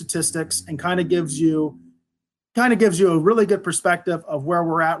lot of statistics and kind of gives you a really good perspective of where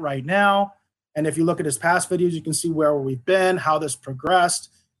we're at right now. And if you look at his past videos, you can see where we've been, how this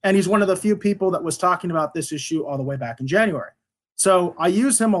progressed. And he's one of the few people that was talking about this issue all the way back in January. So I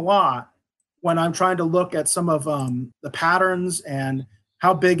use him a lot when I'm trying to look at some of the patterns and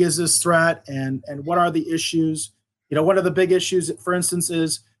how big is this threat, and what are the issues. One of the big issues, for instance,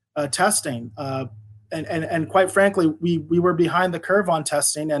 is testing. And quite frankly, we were behind the curve on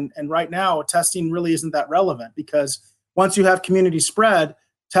testing. And right now, testing really isn't that relevant, because once you have community spread,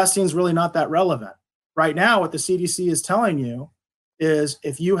 testing is really not that relevant. Right now, what the CDC is telling you is,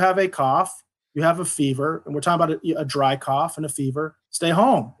 if you have a cough, you have a fever, and we're talking about a dry cough and a fever, stay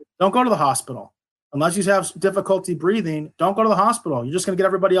home. Don't go to the hospital. Unless you have difficulty breathing, don't go to the hospital. You're just going to get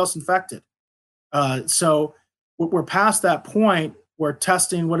everybody else infected. So we're past that point where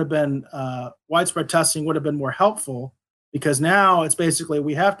testing would have been, widespread testing would have been more helpful, because now it's basically,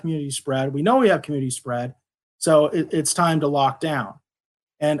 we have community spread. We know we have community spread. So it's time to lock down.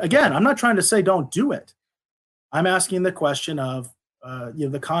 And again, I'm not trying to say don't do it. I'm asking the question of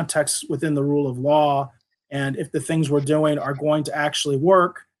the context within the rule of law, and if the things we're doing are going to actually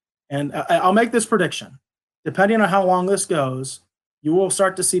work. And I'll make this prediction. Depending on how long this goes, you will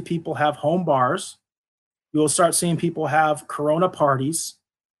start to see people have home bars. You will start seeing people have Corona parties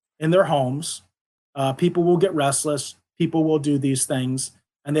in their homes. People will get restless. People will do these things,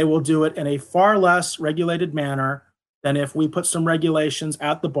 and they will do it in a far less regulated manner, than if we put some regulations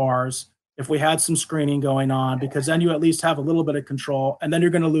at the bars, if we had some screening going on, because then you at least have a little bit of control, and then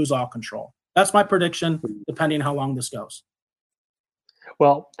you're going to lose all control. That's my prediction, depending how long this goes.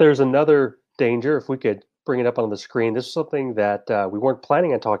 Well, there's another danger. If we could bring it up on the screen, this is something that we weren't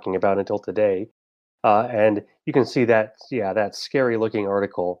planning on talking about until today. And you can see that, yeah, that scary looking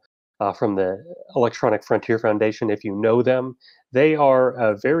article from the Electronic Frontier Foundation. If you know them, they are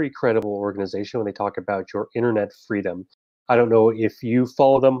a very credible organization when they talk about your internet freedom. I don't know if you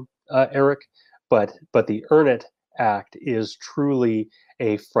follow them, Eric, but the Earn-It Act is truly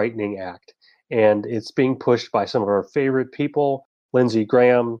a frightening act. And it's being pushed by some of our favorite people, Lindsey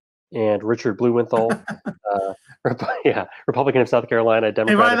Graham and Richard Blumenthal. Yeah, Republican of South Carolina, Hey,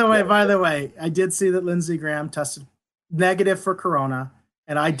 Democrat. by the way, I did see that Lindsey Graham tested negative for corona,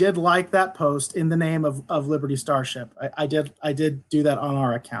 and I did like that post in the name of Liberty Starship. I did do that on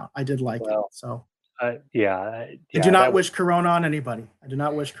our account. I did like it. So yeah, I do not wish corona on anybody. I do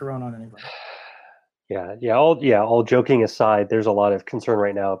not wish corona on anybody. All joking aside, there's a lot of concern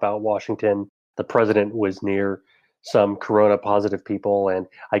right now about Washington. The president was near some corona positive people, and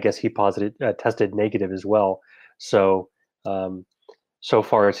I guess he tested negative as well. So so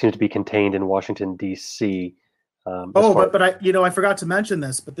far it seems to be contained in Washington D.C. But I forgot to mention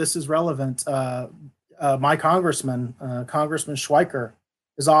this, but this is relevant. My Congressman Schweiker,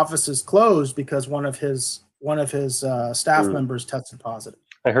 his office is closed because one of his staff members tested positive.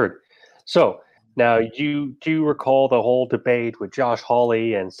 I heard. So now, do you recall the whole debate with Josh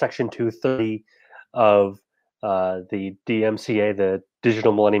Hawley and Section 230 of the DMCA, the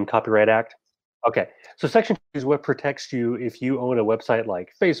Digital Millennium Copyright Act? Okay, so Section 2 is what protects you if you own a website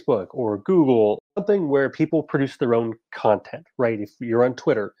like Facebook or Google, something where people produce their own content, right? If you're on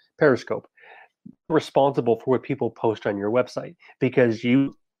Twitter, Periscope, you're responsible for what people post on your website because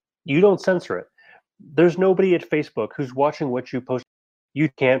you don't censor it. There's nobody at Facebook who's watching what you post. You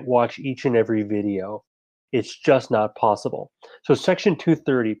can't watch each and every video. It's just not possible. So Section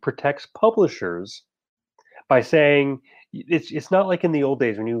 230 protects publishers by saying it's not like in the old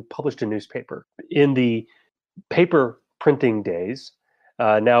days when you published a newspaper. In the paper printing days,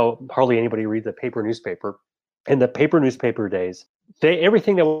 now hardly anybody reads a paper newspaper. In the paper newspaper days,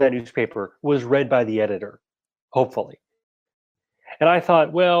 everything that was in that newspaper was read by the editor, hopefully. And I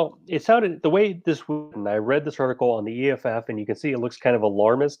thought, well, it sounded the way this was, and I read this article on the EFF, and you can see it looks kind of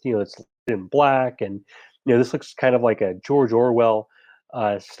alarmist. It's in black, and this looks kind of like a George Orwell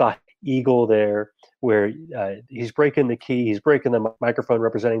style eagle there, where he's breaking the key, he's breaking the microphone,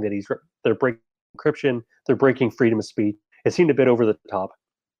 representing that they're breaking encryption, they're breaking freedom of speech. It seemed a bit over the top.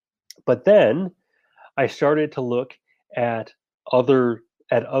 But then I started to look at other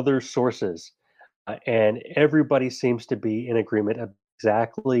sources. And everybody seems to be in agreement of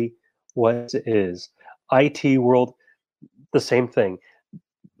exactly what it is. IT world, the same thing.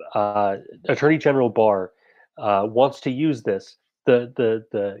 Attorney General Barr wants to use this.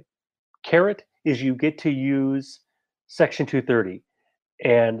 The carrot is you get to use Section 230,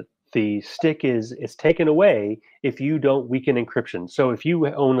 and the stick is it's taken away if you don't weaken encryption. So if you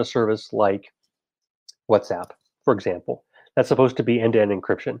own a service like WhatsApp, for example, that's supposed to be end-to-end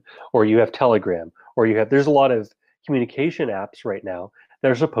encryption, or you have Telegram, or there's a lot of communication apps right now that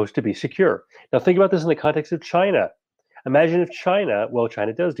are supposed to be secure. Now think about this in the context of China. Imagine if China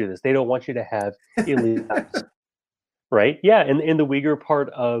does do this. They don't want you to have illegal apps, right? Yeah, in the Uyghur part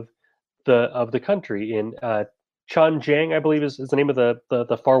of the country, in Xinjiang, I believe is the name of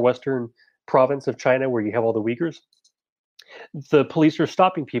the far western province of China where you have all the Uyghurs. The police are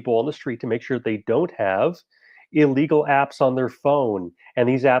stopping people on the street to make sure they don't have illegal apps on their phone, and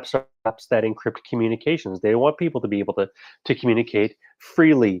these apps are apps that encrypt communications. They want people to be able to communicate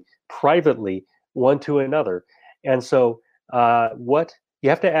freely, privately, one to another. And so what you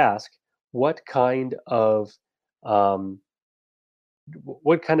have to ask, what kind of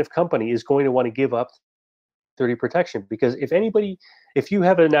company is going to want to give up 30 protection? Because if you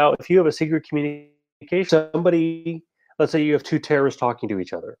have a secret communication, somebody, let's say you have two terrorists talking to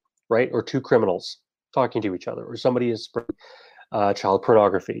each other, right? Or two criminals talking to each other, or somebody is spreading child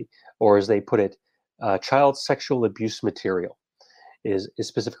pornography, or as they put it, child sexual abuse material is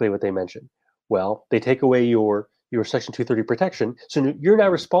specifically what they mention. Well, they take away your Section 230 protection, so you're now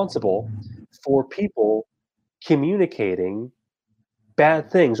responsible for people communicating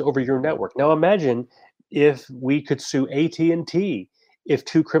bad things over your network. Now imagine if we could sue AT&T if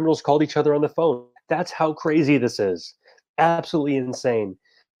two criminals called each other on the phone. That's how crazy this is. Absolutely insane.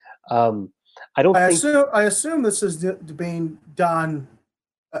 I assume this is being done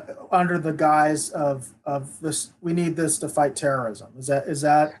under the guise of this. We need this to fight terrorism. Is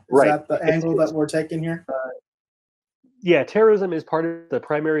that right. the angle that we're taking here? Yeah, terrorism is part of the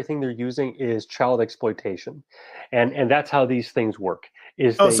primary thing they're using is child exploitation, and that's how these things work.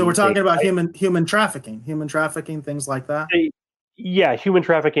 Is Oh, so we're they talking about human trafficking, things like that. they yeah, human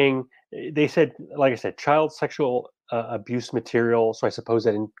trafficking. They said, like I said, child sexual abuse material. So I suppose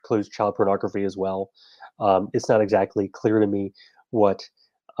that includes child pornography as well. It's not exactly clear to me what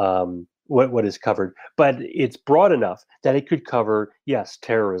what is covered, but it's broad enough that it could cover, yes,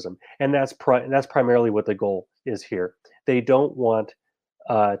 terrorism, and that's primarily what the goal is here. They don't want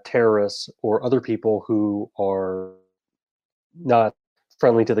terrorists or other people who are not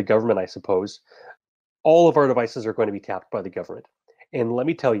friendly to the government, I suppose. All of our devices are going to be tapped by the government. And let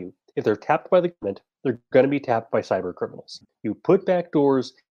me tell you, if they're tapped by the government, they're going to be tapped by cyber criminals. You put backdoors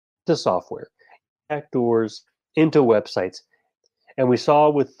to software, backdoors into websites. And we saw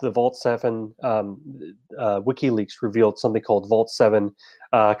with the Vault 7, WikiLeaks revealed something called Vault 7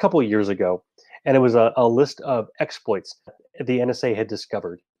 a couple of years ago. And it was a list of exploits the NSA had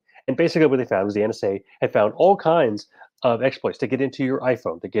discovered. And basically, what they found was the NSA had found all kinds of exploits to get into your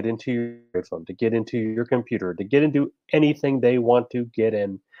iPhone, to get into your iPhone, to get into your computer, to get into anything they want to get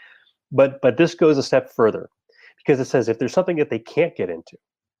in. But this goes a step further because it says if there's something that they can't get into,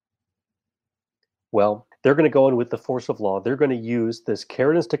 well, they're going to go in with the force of law. They're going to use this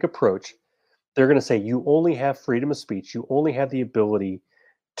carrot and stick approach. They're going to say you only have freedom of speech. You only have the ability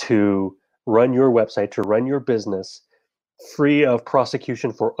to run your website, to run your business free of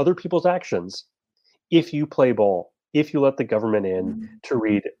prosecution for other people's actions if you play ball, if you let the government in to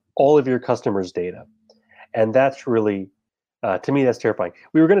read all of your customers' data. And that's really, to me, that's terrifying.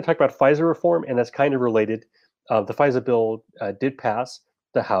 We were going to talk about FISA reform, and that's kind of related. The FISA bill did pass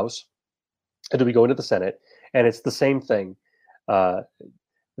the House. It'll be going to the Senate, and it's the same thing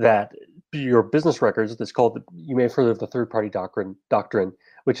that your business records. That's called, you may have heard of the third-party doctrine,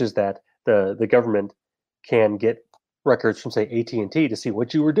 which is that the government can get records from, say, AT&T to see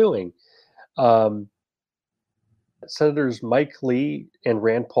what you were doing. Senators Mike Lee and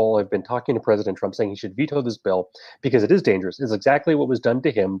Rand Paul have been talking to President Trump saying he should veto this bill because it is dangerous. It's exactly what was done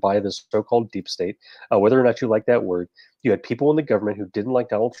to him by the so-called deep state. Whether or not you like that word, you had people in the government who didn't like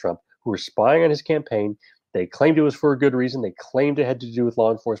Donald Trump, who were spying on his campaign. They claimed it was for a good reason. They claimed it had to do with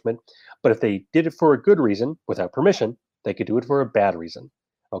law enforcement. But if they did it for a good reason, without permission, they could do it for a bad reason.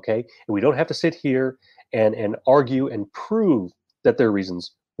 Okay? And we don't have to sit here and argue and prove that their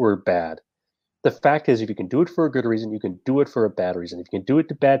reasons were bad. The fact is, if you can do it for a good reason, you can do it for a bad reason. If you can do it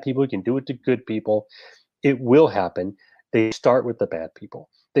to bad people, you can do it to good people. It will happen. They start with the bad people.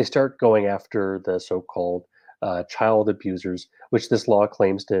 They start going after the so-called child abusers, which this law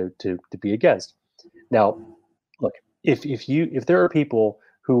claims to be against. Now, look, if there are people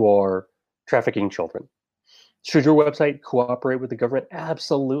who are trafficking children, should your website cooperate with the government?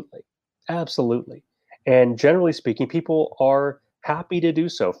 Absolutely, absolutely. And generally speaking, people are happy to do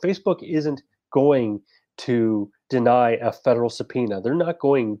so. Facebook isn't going to deny a federal subpoena. They're not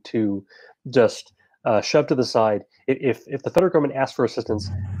going to just shove to the side. If the federal government asks for assistance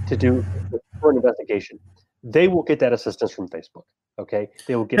to do for an investigation, they will get that assistance from Facebook. Okay,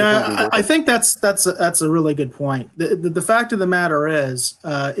 they will get it from Google. I think that's a really good point. The fact of the matter is,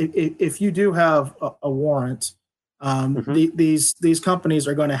 if you do have a warrant, these companies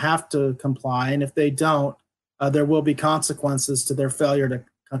are going to have to comply, and if they don't, there will be consequences to their failure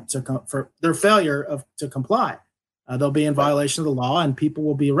to comply. They'll be in violation of the law, and people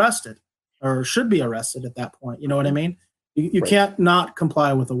will be arrested or should be arrested at that point. You know what I mean? You can't not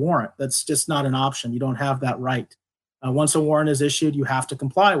comply with a warrant. That's just not an option. You don't have that right. Once a warrant is issued, you have to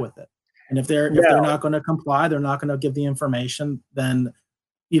comply with it. And if they're not going to comply, they're not going to give the information. Then,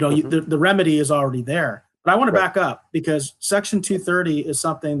 the remedy is already there. But I want to back up because Section 230 is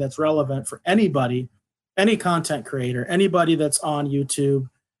something that's relevant for anybody, any content creator, anybody that's on YouTube,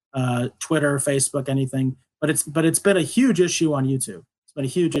 Twitter, Facebook, anything. But it's been a huge issue on YouTube. It's been a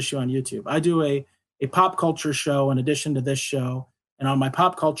huge issue on YouTube. I do a pop culture show in addition to this show. And on my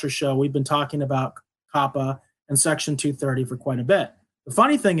pop culture show, we've been talking about COPPA and Section 230 for quite a bit. The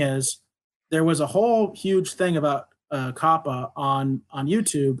funny thing is, there was a whole huge thing about COPPA on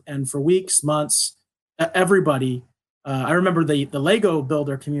YouTube. And for weeks, months, everybody, I remember the Lego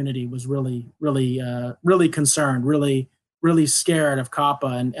builder community was really concerned, really scared of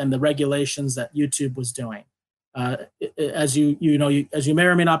COPPA and the regulations that YouTube was doing. As you may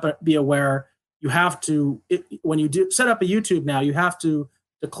or may not be aware, you have to, when you do set up a YouTube now, you have to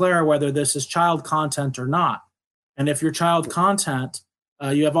declare whether this is child content or not. And if you're child content,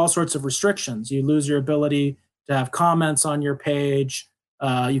 you have all sorts of restrictions. You lose your ability to have comments on your page.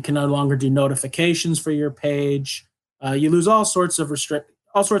 You can no longer do notifications for your page. You lose all sorts of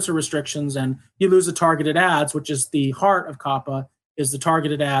all sorts of restrictions, and you lose the targeted ads, which is the heart of COPPA, is the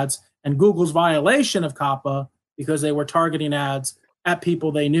targeted ads, and Google's violation of COPPA because they were targeting ads at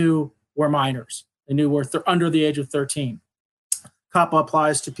people they knew were minors, they knew were under the age of 13. COPPA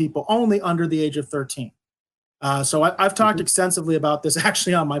applies to people only under the age of 13. So I've talked extensively about this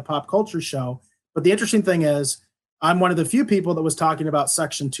actually on my pop culture show. But the interesting thing is, I'm one of the few people that was talking about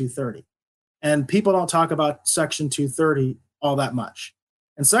Section 230. And people don't talk about Section 230 all that much.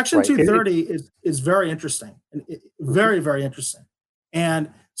 And Section Right. 230 is very interesting, and very, very interesting. And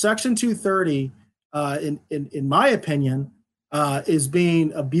Section 230, in my opinion, is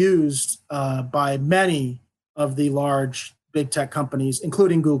being abused by many of the large big tech companies,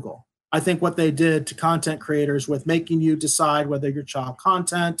 including Google. I think what they did to content creators with making you decide whether your child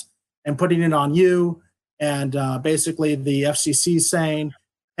content and putting it on you, and basically the FCC saying,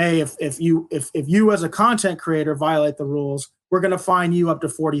 "Hey, if you as a content creator violate the rules, we're going to fine you up to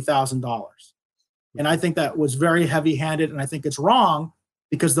 $40,000." And I think that was very heavy-handed, and I think it's wrong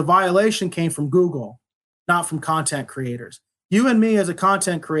because the violation came from Google, not from content creators. You and me as a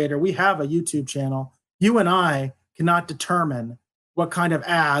content creator, we have a YouTube channel. You and I cannot determine what kind of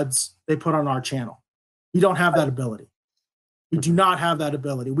ads they put on our channel. We don't have that ability. We do not have that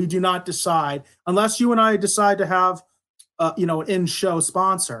ability. We do not decide, unless you and I decide to have an in-show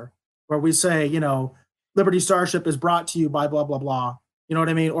sponsor where we say, Liberty Starship is brought to you by blah, blah, blah. You know what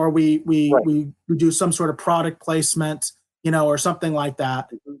I mean? Or we do some sort of product placement, or something like that.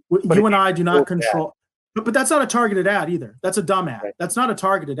 You and I do not control. But that's not a targeted ad either. That's a dumb ad. Right. That's not a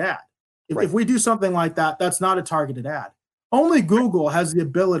targeted ad. If we do something like that, that's not a targeted ad. Only Google has the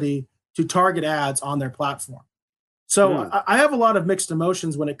ability to target ads on their platform. So I have a lot of mixed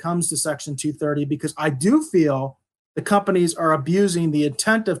emotions when it comes to Section 230, because I do feel the companies are abusing the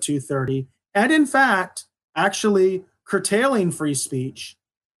intent of 230 and, in fact, actually curtailing free speech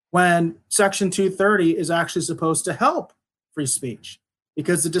when Section 230 is actually supposed to help free speech.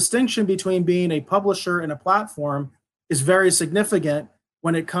 Because the distinction between being a publisher and a platform is very significant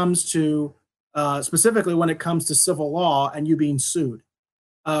when it comes to, specifically when it comes to civil law and you being sued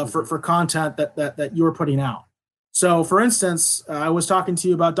for content that you're putting out. So, for instance, I was talking to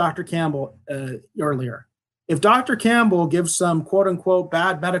you about Dr. Campbell earlier. If Dr. Campbell gives some quote unquote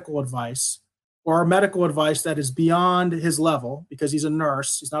bad medical advice, or medical advice that is beyond his level, because he's a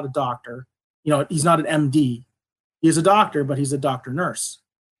nurse, he's not a doctor, he's not an MD. He's a doctor, but he's a doctor nurse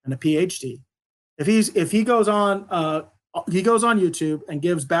and a PhD. If he goes on YouTube and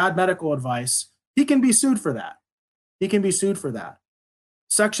gives bad medical advice, he can be sued for that.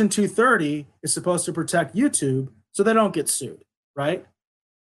 Section 230 is supposed to protect YouTube so they don't get sued, right?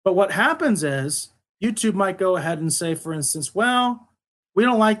 But what happens is YouTube might go ahead and say, for instance, well, we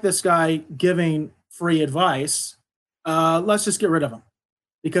don't like this guy giving free advice. Let's just get rid of him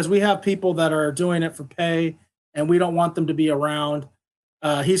because we have people that are doing it for pay and we don't want them to be around.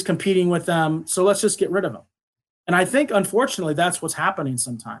 He's competing with them, so let's just get rid of him. And I think, unfortunately, that's what's happening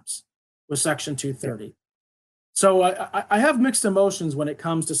sometimes with Section 230. So I have mixed emotions when it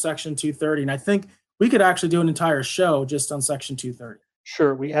comes to Section 230, and I think we could actually do an entire show just on Section 230.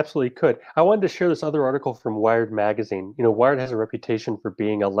 Sure, we absolutely could. I wanted to share this other article from Wired magazine. Wired has a reputation for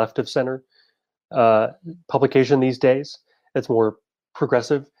being a left of center publication these days. It's more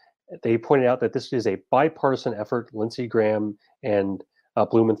progressive. They pointed out that this is a bipartisan effort. Lindsey Graham and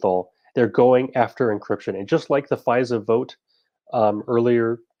Blumenthal, they're going after encryption. And just like the FISA vote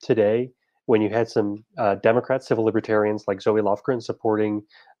earlier today, when you had some Democrats, civil libertarians like Zoe Lofgren supporting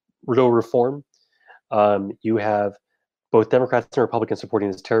real reform, you have both Democrats and Republicans supporting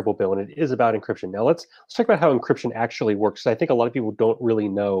this terrible bill, and it is about encryption. Now let's talk about how encryption actually works. I think a lot of people don't really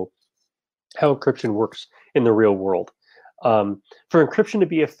know how encryption works in the real world. For encryption to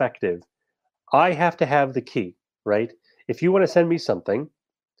be effective, I have to have the key, right? If you want to send me something,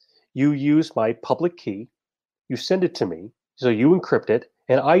 you use my public key, you send it to me, so you encrypt it,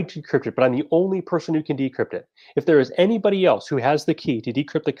 and I decrypt it, but I'm the only person who can decrypt it. If there is anybody else who has the key to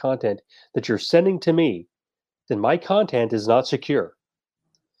decrypt the content that you're sending to me, then my content is not secure.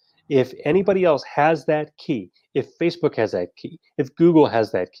 If anybody else has that key, if Facebook has that key, if Google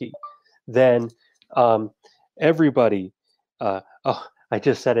has that key, then everybody, I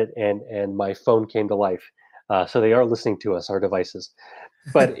just said it and my phone came to life. So they are listening to us, our devices.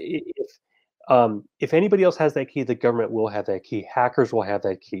 But if anybody else has that key, the government will have that key. Hackers will have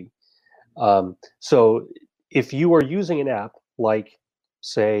that key. So if you are using an app like,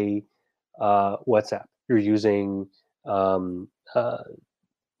 say, WhatsApp, you're using Facebook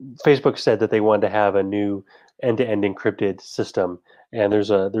said that they wanted to have a new end-to-end encrypted system. And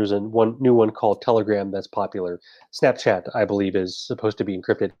there's a one new one called Telegram that's popular. Snapchat, I believe, is supposed to be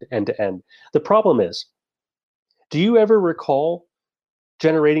encrypted end to end. The problem is, do you ever recall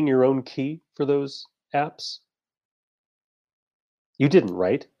generating your own key for those apps? You didn't,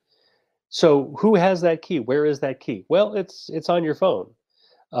 right? So who has that key? Where is that key? Well, it's on your phone,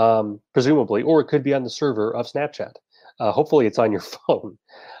 presumably, or it could be on the server of Snapchat. Hopefully, it's on your phone.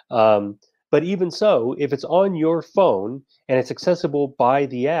 Um, but even so, if it's on your phone and it's accessible by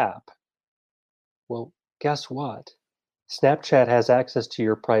the app, well, guess what? Snapchat has access to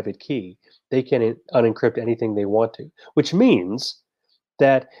your private key. They can unencrypt anything they want to, which means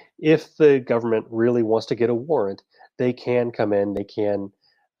that if the government really wants to get a warrant, they can come in,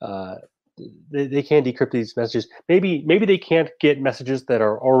 uh, they can decrypt these messages. Maybe they can't get messages that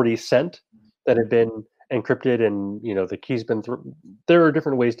are already sent that have been encrypted and the key's been through. There are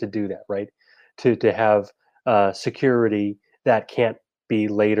different ways to do that, right? To have security that can't be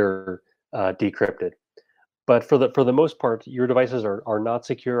later decrypted. But for the most part, your devices are not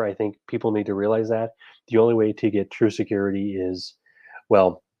secure. I think people need to realize that. The only way to get true security is,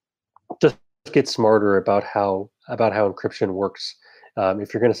 well, just get smarter about how encryption works.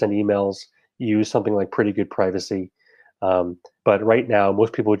 If you're going to send emails, use something like Pretty Good Privacy. But right now,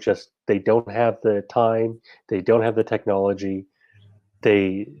 most people they don't have the time, they don't have the technology.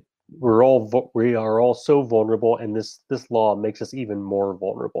 We are all so vulnerable, and this law makes us even more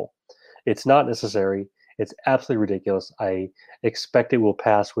vulnerable. It's not necessary. It's absolutely ridiculous. I expect it will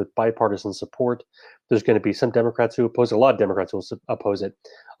pass with bipartisan support. There's going to be some Democrats who oppose it, a lot of Democrats will oppose it,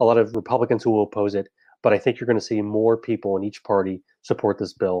 a lot of Republicans who will oppose it. But I think you're going to see more people in each party support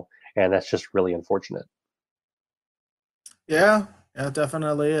this bill, and that's just really unfortunate. Yeah, it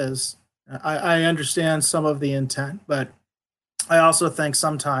definitely is. I understand some of the intent, but I also think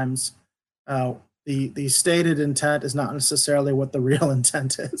sometimes the stated intent is not necessarily what the real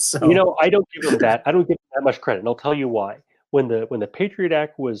intent is. So I don't give them that. I don't give them that much credit, and I'll tell you why. When the Patriot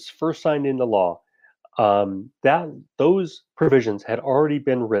Act was first signed into law, that those provisions had already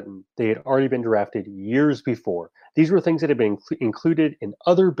been written. They had already been drafted years before. These were things that had been included in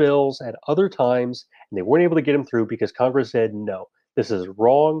other bills at other times, and they weren't able to get them through because Congress said, no, this is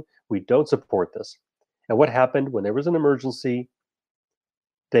wrong. We don't support this. And what happened when there was an emergency?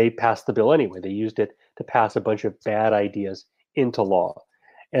 They passed the bill anyway. They used it to pass a bunch of bad ideas into law.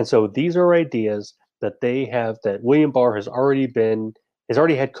 And so these are ideas that William Barr has already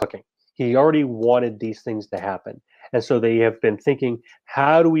had cooking. He already wanted these things to happen. And so they have been thinking,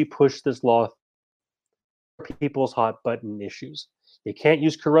 how do we push this law for people's hot button issues? You can't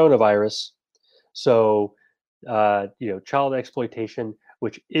use coronavirus. So, child exploitation,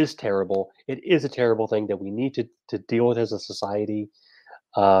 which is terrible. It is a terrible thing that we need to deal with as a society.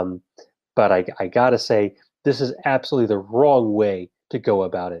 But I gotta say, this is absolutely the wrong way to go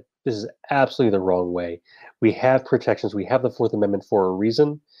about it. This is absolutely the wrong way. We have protections. We have the Fourth Amendment for a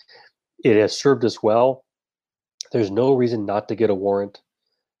reason. It has served us well. There's no reason not to get a warrant.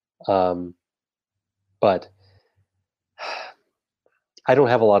 But I don't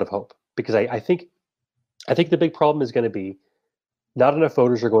have a lot of hope because I think the big problem is going to be not enough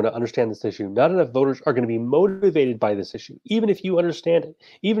voters are going to understand this issue. Not enough voters are going to be motivated by this issue, even if you understand it,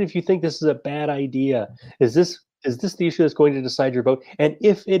 even if you think this is a bad idea. Is this the issue that's going to decide your vote? And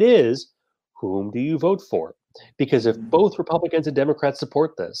if it is, whom do you vote for? Because if both Republicans and Democrats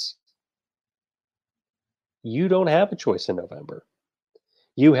support this, you don't have a choice in November.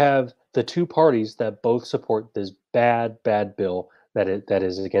 You have the two parties that both support this bad bill that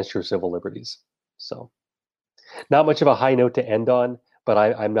is against your civil liberties. So, not much of a high note to end on, but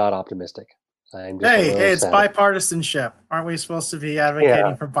I'm not optimistic. Hey, it's bipartisanship. Aren't we supposed to be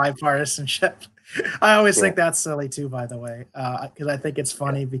advocating for bipartisanship? I always think that's silly too, by the way, because I think it's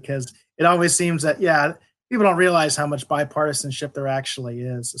funny because it always seems that, people don't realize how much bipartisanship there actually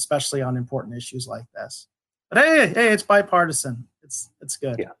is, especially on important issues like this. But hey, it's bipartisan. It's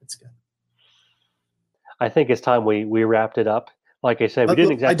good. Yeah. It's good. I think it's time we wrapped it up. Like I said, we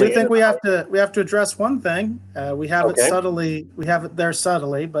didn't exactly. I do think we have to address one thing. We have it subtly. We have it there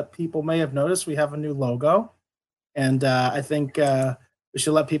subtly, but people may have noticed we have a new logo, and I think we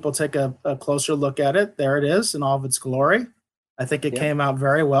should let people take a closer look at it. There it is in all of its glory. I think it came out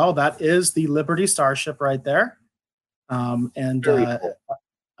very well. That is the Liberty Starship right there, and cool.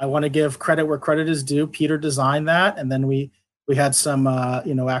 I want to give credit where credit is due. Peter designed that, and then we had some,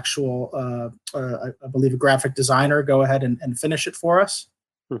 actual, I believe a graphic designer go ahead and finish it for us.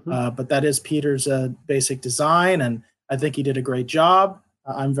 Mm-hmm. But that is Peter's basic design, and I think he did a great job.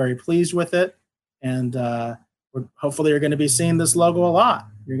 I'm very pleased with it, and hopefully you're going to be seeing this logo a lot.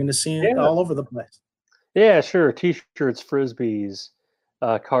 You're going to see it all over the place. Yeah, sure. T-shirts, frisbees,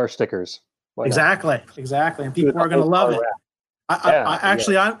 car stickers. Why not? Exactly, and Do people the are going to whole love car it. wrap. I Yeah, yeah.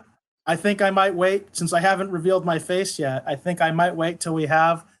 actually, I think I might wait since I haven't revealed my face yet. I think I might wait till we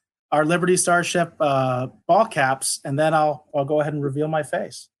have our Liberty Starship ball caps, and then I'll go ahead and reveal my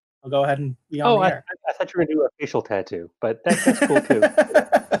face. I'll go ahead and be on Oh, the air. I thought you were gonna do a facial tattoo, but that's cool too.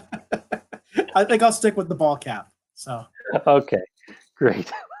 I think I'll stick with the ball cap. So Okay,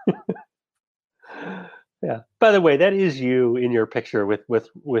 great. Yeah. By the way, that is you in your picture with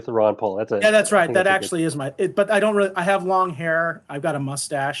Ron Paul. yeah, that's I right. think That that's a good. actually is but I don't really. I have long hair. I've got a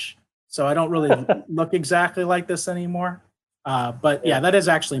mustache, so I don't really look exactly like this anymore. But Yeah, yeah, that is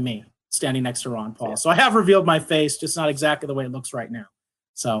actually me standing next to Ron Paul. yeah, So I have revealed my face, just not exactly the way it looks right now.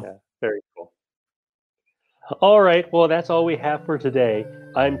 So yeah. Very cool. All right. Well, that's all we have for today.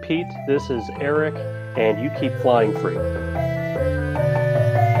 I'm Pete. This is Eric, and you keep flying free.